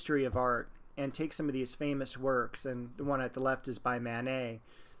the history of art and take some of these famous works, and the one at the left is by Manet,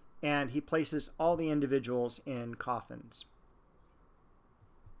 and he places all the individuals in coffins.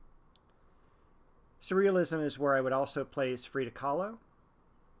 Surrealism is where I would also place Frida Kahlo.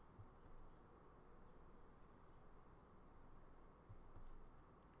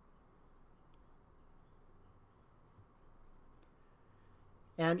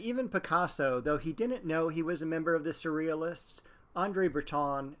 And even Picasso, though he didn't know he was a member of the Surrealists, André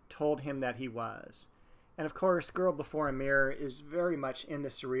Breton told him that he was. And of course, Girl Before a Mirror is very much in the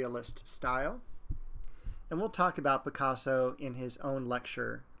Surrealist style. And we'll talk about Picasso in his own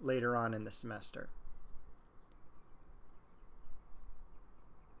lecture later on in the semester.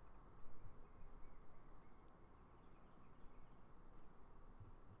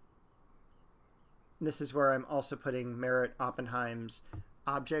 This is where I'm also putting Merritt Oppenheim's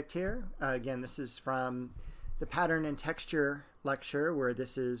object here. Again, this is from the Pattern and Texture lecture, where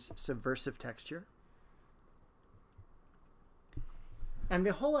this is subversive texture. And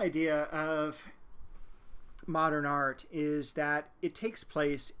the whole idea of modern art is that it takes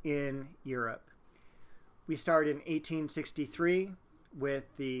place in Europe. We start in 1863 with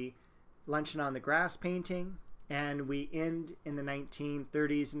the Luncheon on the Grass painting, and we end in the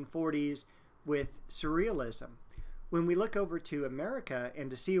 1930s and 40s with Surrealism. When we look over to America and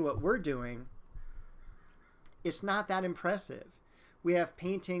to see what we're doing, it's not that impressive. We have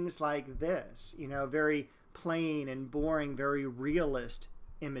paintings like this, you know, very plain and boring, very realist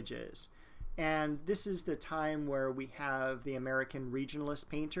images. And this is the time where we have the American regionalist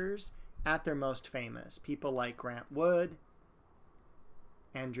painters at their most famous. People like Grant Wood,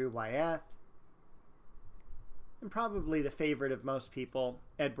 Andrew Wyeth, and probably the favorite of most people,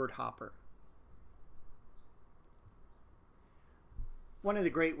 Edward Hopper. One of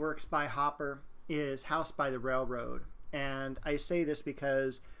the great works by Hopper is House by the Railroad, and I say this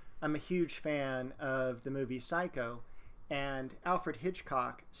because I'm a huge fan of the movie Psycho, and Alfred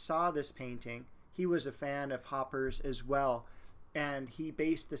Hitchcock saw this painting. He was a fan of Hopper's as well, and he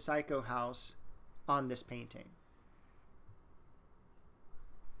based the Psycho house on this painting.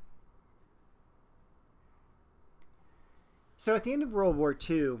 So at the end of World War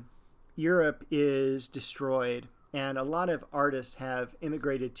II, Europe is destroyed, and a lot of artists have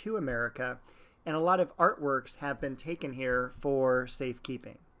immigrated to America, and a lot of artworks have been taken here for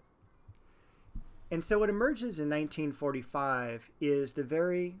safekeeping. And so what emerges in 1945 is the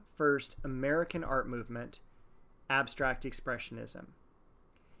very first American art movement, Abstract Expressionism.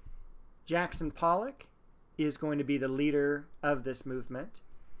 Jackson Pollock is going to be the leader of this movement,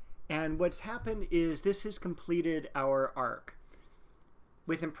 and what's happened is this has completed our arc.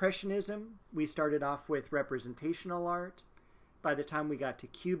 With Impressionism, we started off with representational art. By the time we got to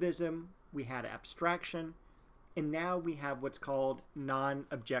Cubism, we had abstraction, and now we have what's called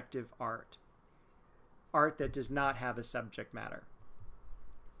non-objective art. Art that does not have a subject matter.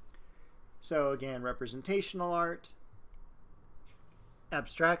 So again, representational art,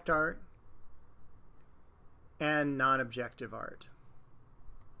 abstract art, and non-objective art.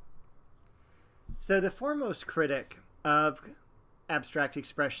 So the foremost critic of Abstract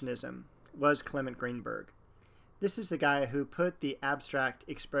Expressionism was Clement Greenberg. This is the guy who put the abstract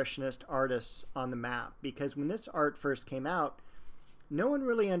expressionist artists on the map, because when this art first came out, no one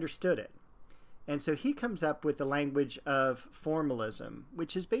really understood it. And so he comes up with the language of formalism,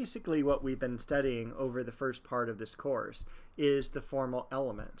 which is basically what we've been studying over the first part of this course, is the formal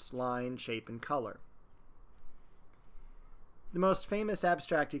elements, line, shape, and color. The most famous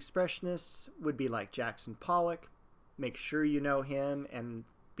abstract expressionists would be like Jackson Pollock. Make sure you know him and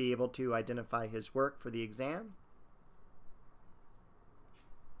be able to identify his work for the exam.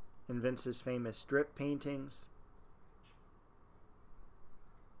 Invents his famous drip paintings.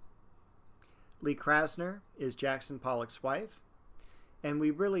 Lee Krasner is Jackson Pollock's wife, and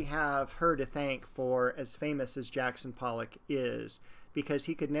we really have her to thank for as famous as Jackson Pollock is, because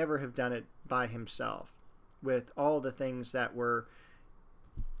he could never have done it by himself, with all the things that were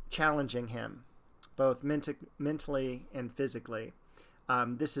challenging him, both mentally and physically.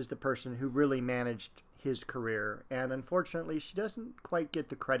 This is the person who really managed his career, and unfortunately she doesn't quite get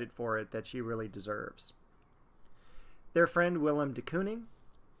the credit for it that she really deserves. Their friend Willem de Kooning,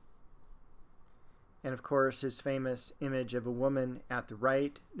 and of course his famous image of a woman at the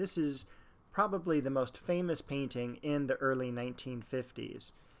right. This is probably the most famous painting in the early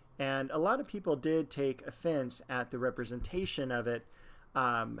 1950s, and a lot of people did take offense at the representation of it.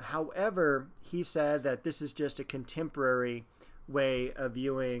 However, he said that this is just a contemporary way of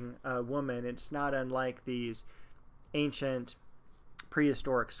viewing a woman. It's not unlike these ancient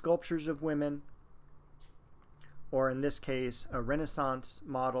prehistoric sculptures of women, or in this case a Renaissance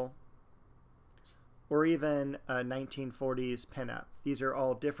model, or even a 1940s pinup. These are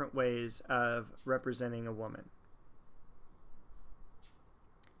all different ways of representing a woman.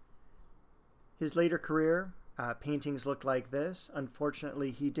 His later career, paintings looked like this.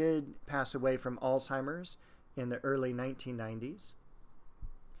 Unfortunately, he did pass away from Alzheimer's in the early 1990s.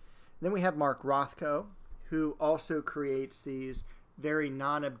 Then we have Mark Rothko, who also creates these very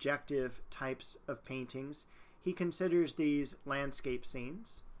non-objective types of paintings. He considers these landscape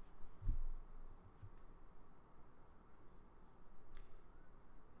scenes.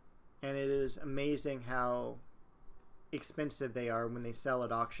 And it is amazing how expensive they are when they sell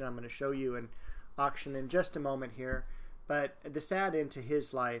at auction. I'm going to show you an auction in just a moment here. But the sad end to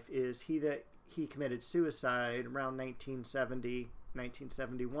his life is he committed suicide around 1970,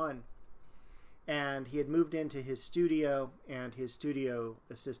 1971. And he had moved into his studio, and his studio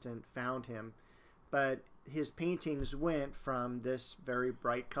assistant found him. But his paintings went from this very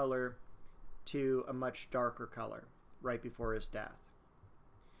bright color to a much darker color right before his death.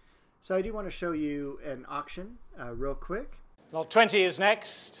 So I do want to show you an auction real quick. Lot 20 is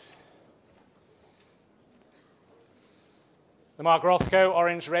next. The Mark Rothko,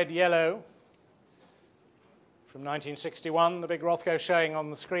 orange, red, yellow. From 1961, the big Rothko showing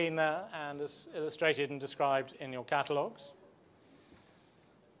on the screen there and is illustrated and described in your catalogues.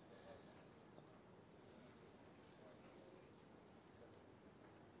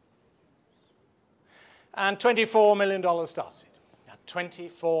 And $24 million starts it. At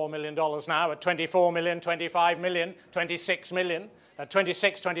 $24 million now, at 24 million, 25 million, 26 million, at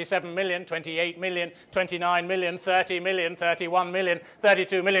 26, 27 million, 28 million, 29 million, 30 million, 31 million,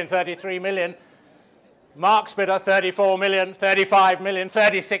 32 million, 33 million. Mark's bidder, 34 million, 35 million,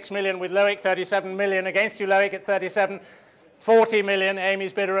 36 million with Loic, 37 million. Against you, Loic, at 37. 40 million,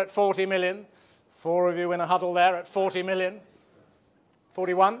 Amy's bidder at 40 million. Four of you in a huddle there at 40 million.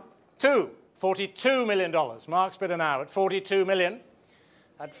 41, 2, $42 million. Mark's bidder now at 42 million.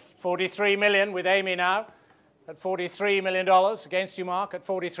 At 43 million with Amy now. At $43 million. Against you, Mark, at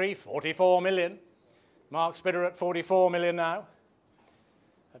 43, 44 million. Mark's bidder at 44 million now.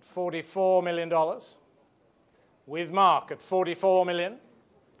 At $44 million. With Mark at 44 million.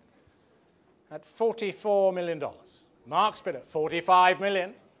 At $44 million. Mark's bid at 45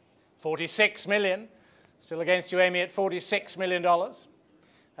 million. 46 million. Still against you, Amy, at $46 million.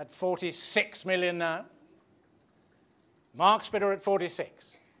 At 46 million now. Mark's bidder at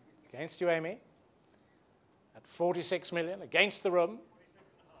 46. Against you, Amy. At 46 million. Against the room.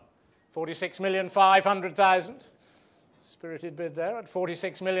 46,500,000. Spirited bid there at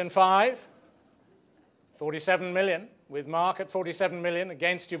 46,500,000. 47 million with Mark at 47 million.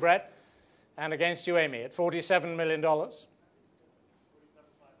 Against you, Brett. And against you, Amy, at $47 million.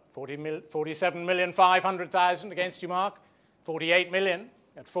 47,500,000 against you, Mark. 48 million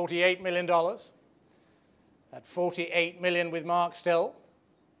at $48 million. At 48 million with Mark still,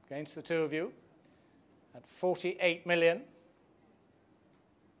 against the two of you. At 48 million.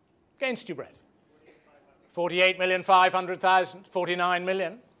 Against you, Brett. 48,500,000. 49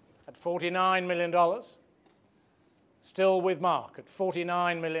 million at $49 million. Still with Mark at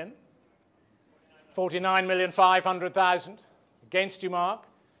 49 million. 49,500,000 against you, Mark.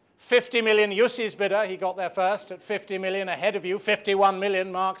 50 million, Yussi's bidder. He got there first at 50 million ahead of you. 51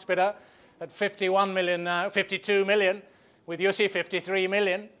 million, Mark's bidder at 51 million now. 52 million with Yussi, 53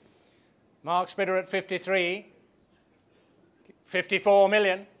 million. Mark's bidder at 53. 54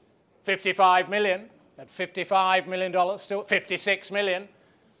 million. 55 million at $55 million. Still 56 million.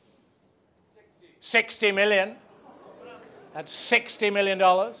 60 million at $60 million.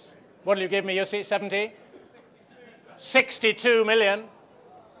 What will you give me, Yussi? 70? 62 million.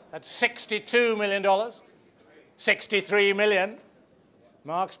 That's $62 million. 63 million.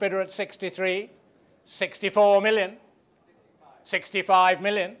 Mark's bidder at 63. 64 million. 65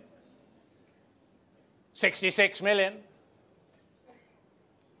 million. 66 million.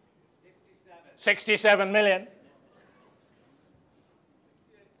 67 million.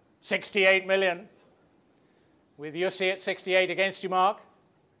 68 million. With Yussi at 68 against you, Mark.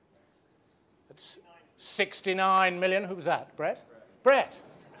 That's 69 million. Who was that? Brett? Brett.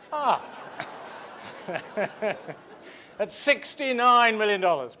 Ah. That's $69 million.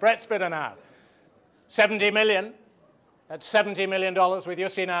 Brett's bidder now. 70 million. That's $70 million with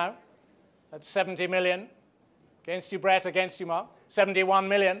Jussi now. That's 70 million. Against you, Brett. Against you, Mark. 71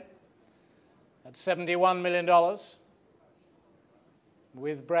 million. That's $71 million.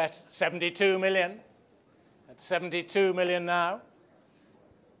 With Brett, 72 million. That's 72 million now.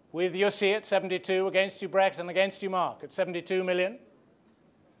 With Jussi at 72, against you, Brett, and against you, Mark, at 72 million.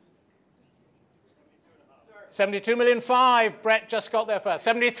 72 million 5, Brett just got there first.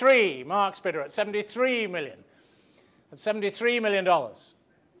 73, Mark's bidder at 73 million. That's $73 million.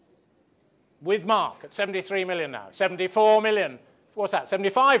 With Mark at 73 million now. 74 million. What's that?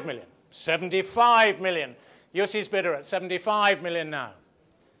 75 million. 75 million. Jussi's bidder at 75 million now.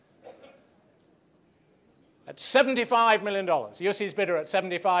 At $75 million. Jussi's bidder at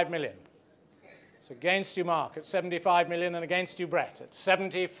 75 million. It's against you, Mark, at 75 million, and against you, Brett, at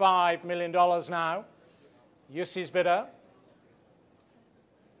 $75 million now. Jussi's bidder.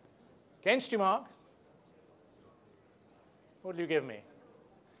 Against you, Mark. What will you give me?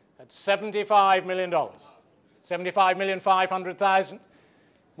 At $75 million. 75,500,000.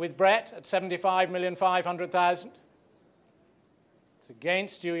 With Brett at 75,500,000. It's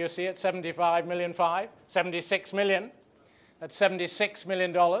against you, Jussi, at 75 million 5. 76 million. That's $76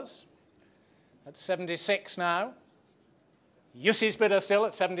 million. That's 76 now. Jussi's bidder still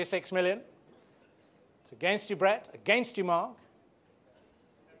at 76 million. It's against you, Brett. Against you, Mark.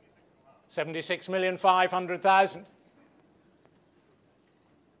 76,500,000.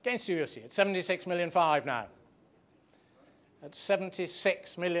 Against you, Jussi, at 76 million 5 now. That's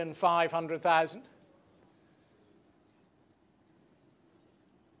 76,500,000.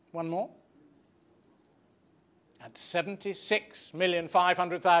 One more. At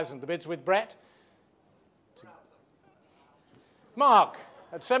 76,500,000. The bid's with Brett. Mark,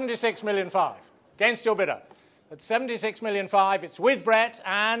 at 76 million 5. Against your bidder. At 76 million 5, it's with Brett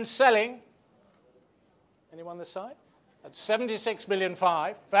and selling. Anyone this side? At 76 million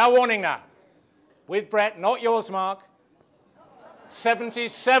 5. Fair warning now. With Brett, not yours, Mark.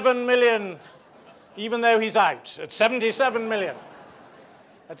 77 million, even though he's out. At 77 million.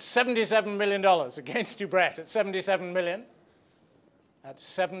 At $77 million against you, Brett, at 77 million. At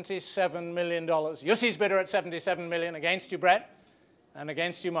 $77 million. Jussi's bidder at 77 million against you, Brett, and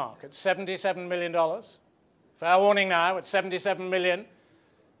against you, Mark, at $77 million. Fair warning now, at 77 million.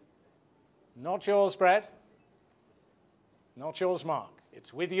 Not yours, Brett. Not yours, Mark.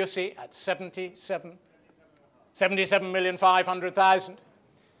 It's with Jussi at 77,500,000.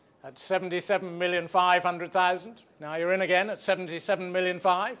 At 77,500,000. Now you're in again at 77 million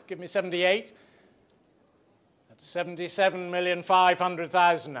 5. Give me 78. That's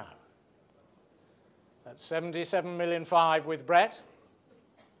 77,500,000 now. That's 77 million 5 with Brett.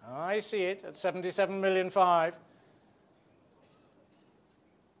 I see it at 77 million 5.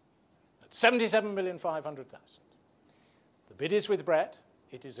 At 77,500,000. The bid is with Brett.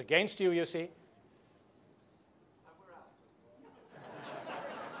 It is against you, Jussi.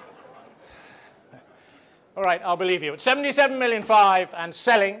 All right, I'll believe you. At 77 million 5 and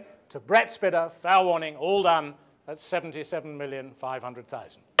selling to Brett's bidder, fair warning, all done, at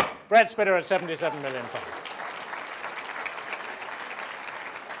 77,500,000. Brett's bidder at 77 million 5.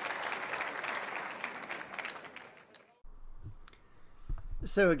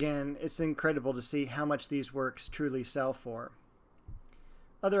 So again, it's incredible to see how much these works truly sell for.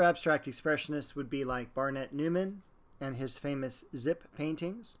 Other abstract expressionists would be like Barnett Newman and his famous Zip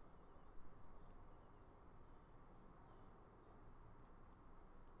paintings.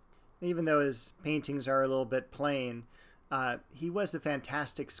 Even though his paintings are a little bit plain, he was a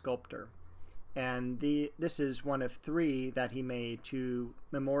fantastic sculptor. And this is one of 3 that he made to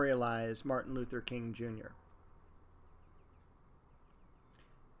memorialize Martin Luther King Jr.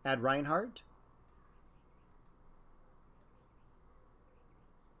 Ad Reinhardt.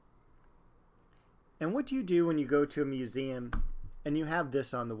 And what do you do when you go to a museum and you have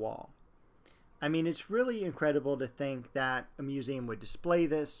this on the wall? I mean, it's really incredible to think that a museum would display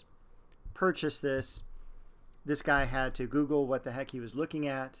this, purchase this. This guy had to Google what the heck he was looking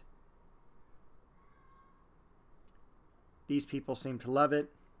at. These people seem to love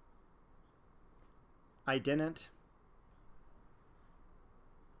it. I didn't.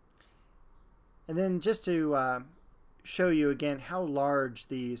 And then just to show you again how large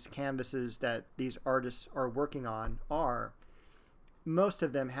these canvases that these artists are working on are, most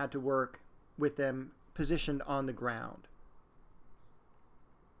of them had to work with them positioned on the ground.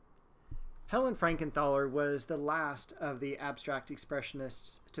 Helen Frankenthaler was the last of the abstract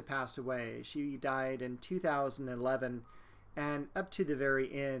expressionists to pass away. She died in 2011, and up to the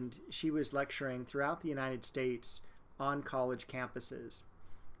very end, she was lecturing throughout the United States on college campuses.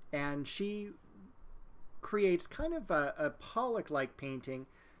 And she creates kind of a Pollock-like painting,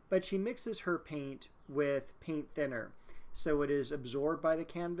 but she mixes her paint with paint thinner. So it is absorbed by the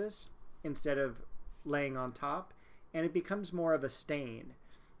canvas instead of laying on top, and it becomes more of a stain.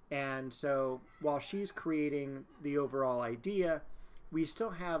 And so while she's creating the overall idea, we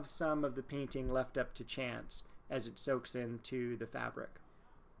still have some of the painting left up to chance as it soaks into the fabric.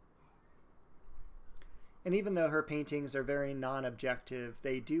 And even though her paintings are very non-objective,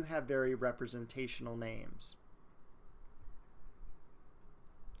 they do have very representational names.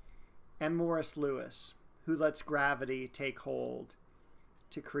 And Morris Louis, who lets gravity take hold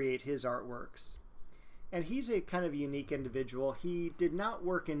to create his artworks. And he's a kind of unique individual. He did not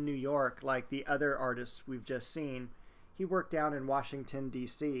work in New York like the other artists we've just seen. He worked down in Washington,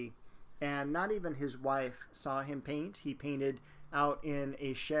 D.C., and not even his wife saw him paint. He painted out in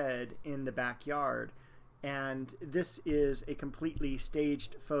a shed in the backyard. And this is a completely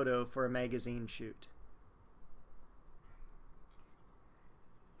staged photo for a magazine shoot.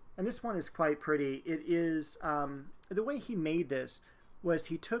 And this one is quite pretty. It is, the way he made this was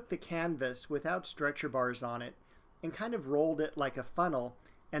he took the canvas without stretcher bars on it and kind of rolled it like a funnel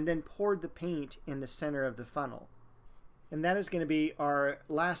and then poured the paint in the center of the funnel. And that is going to be our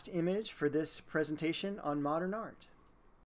last image for this presentation on modern art.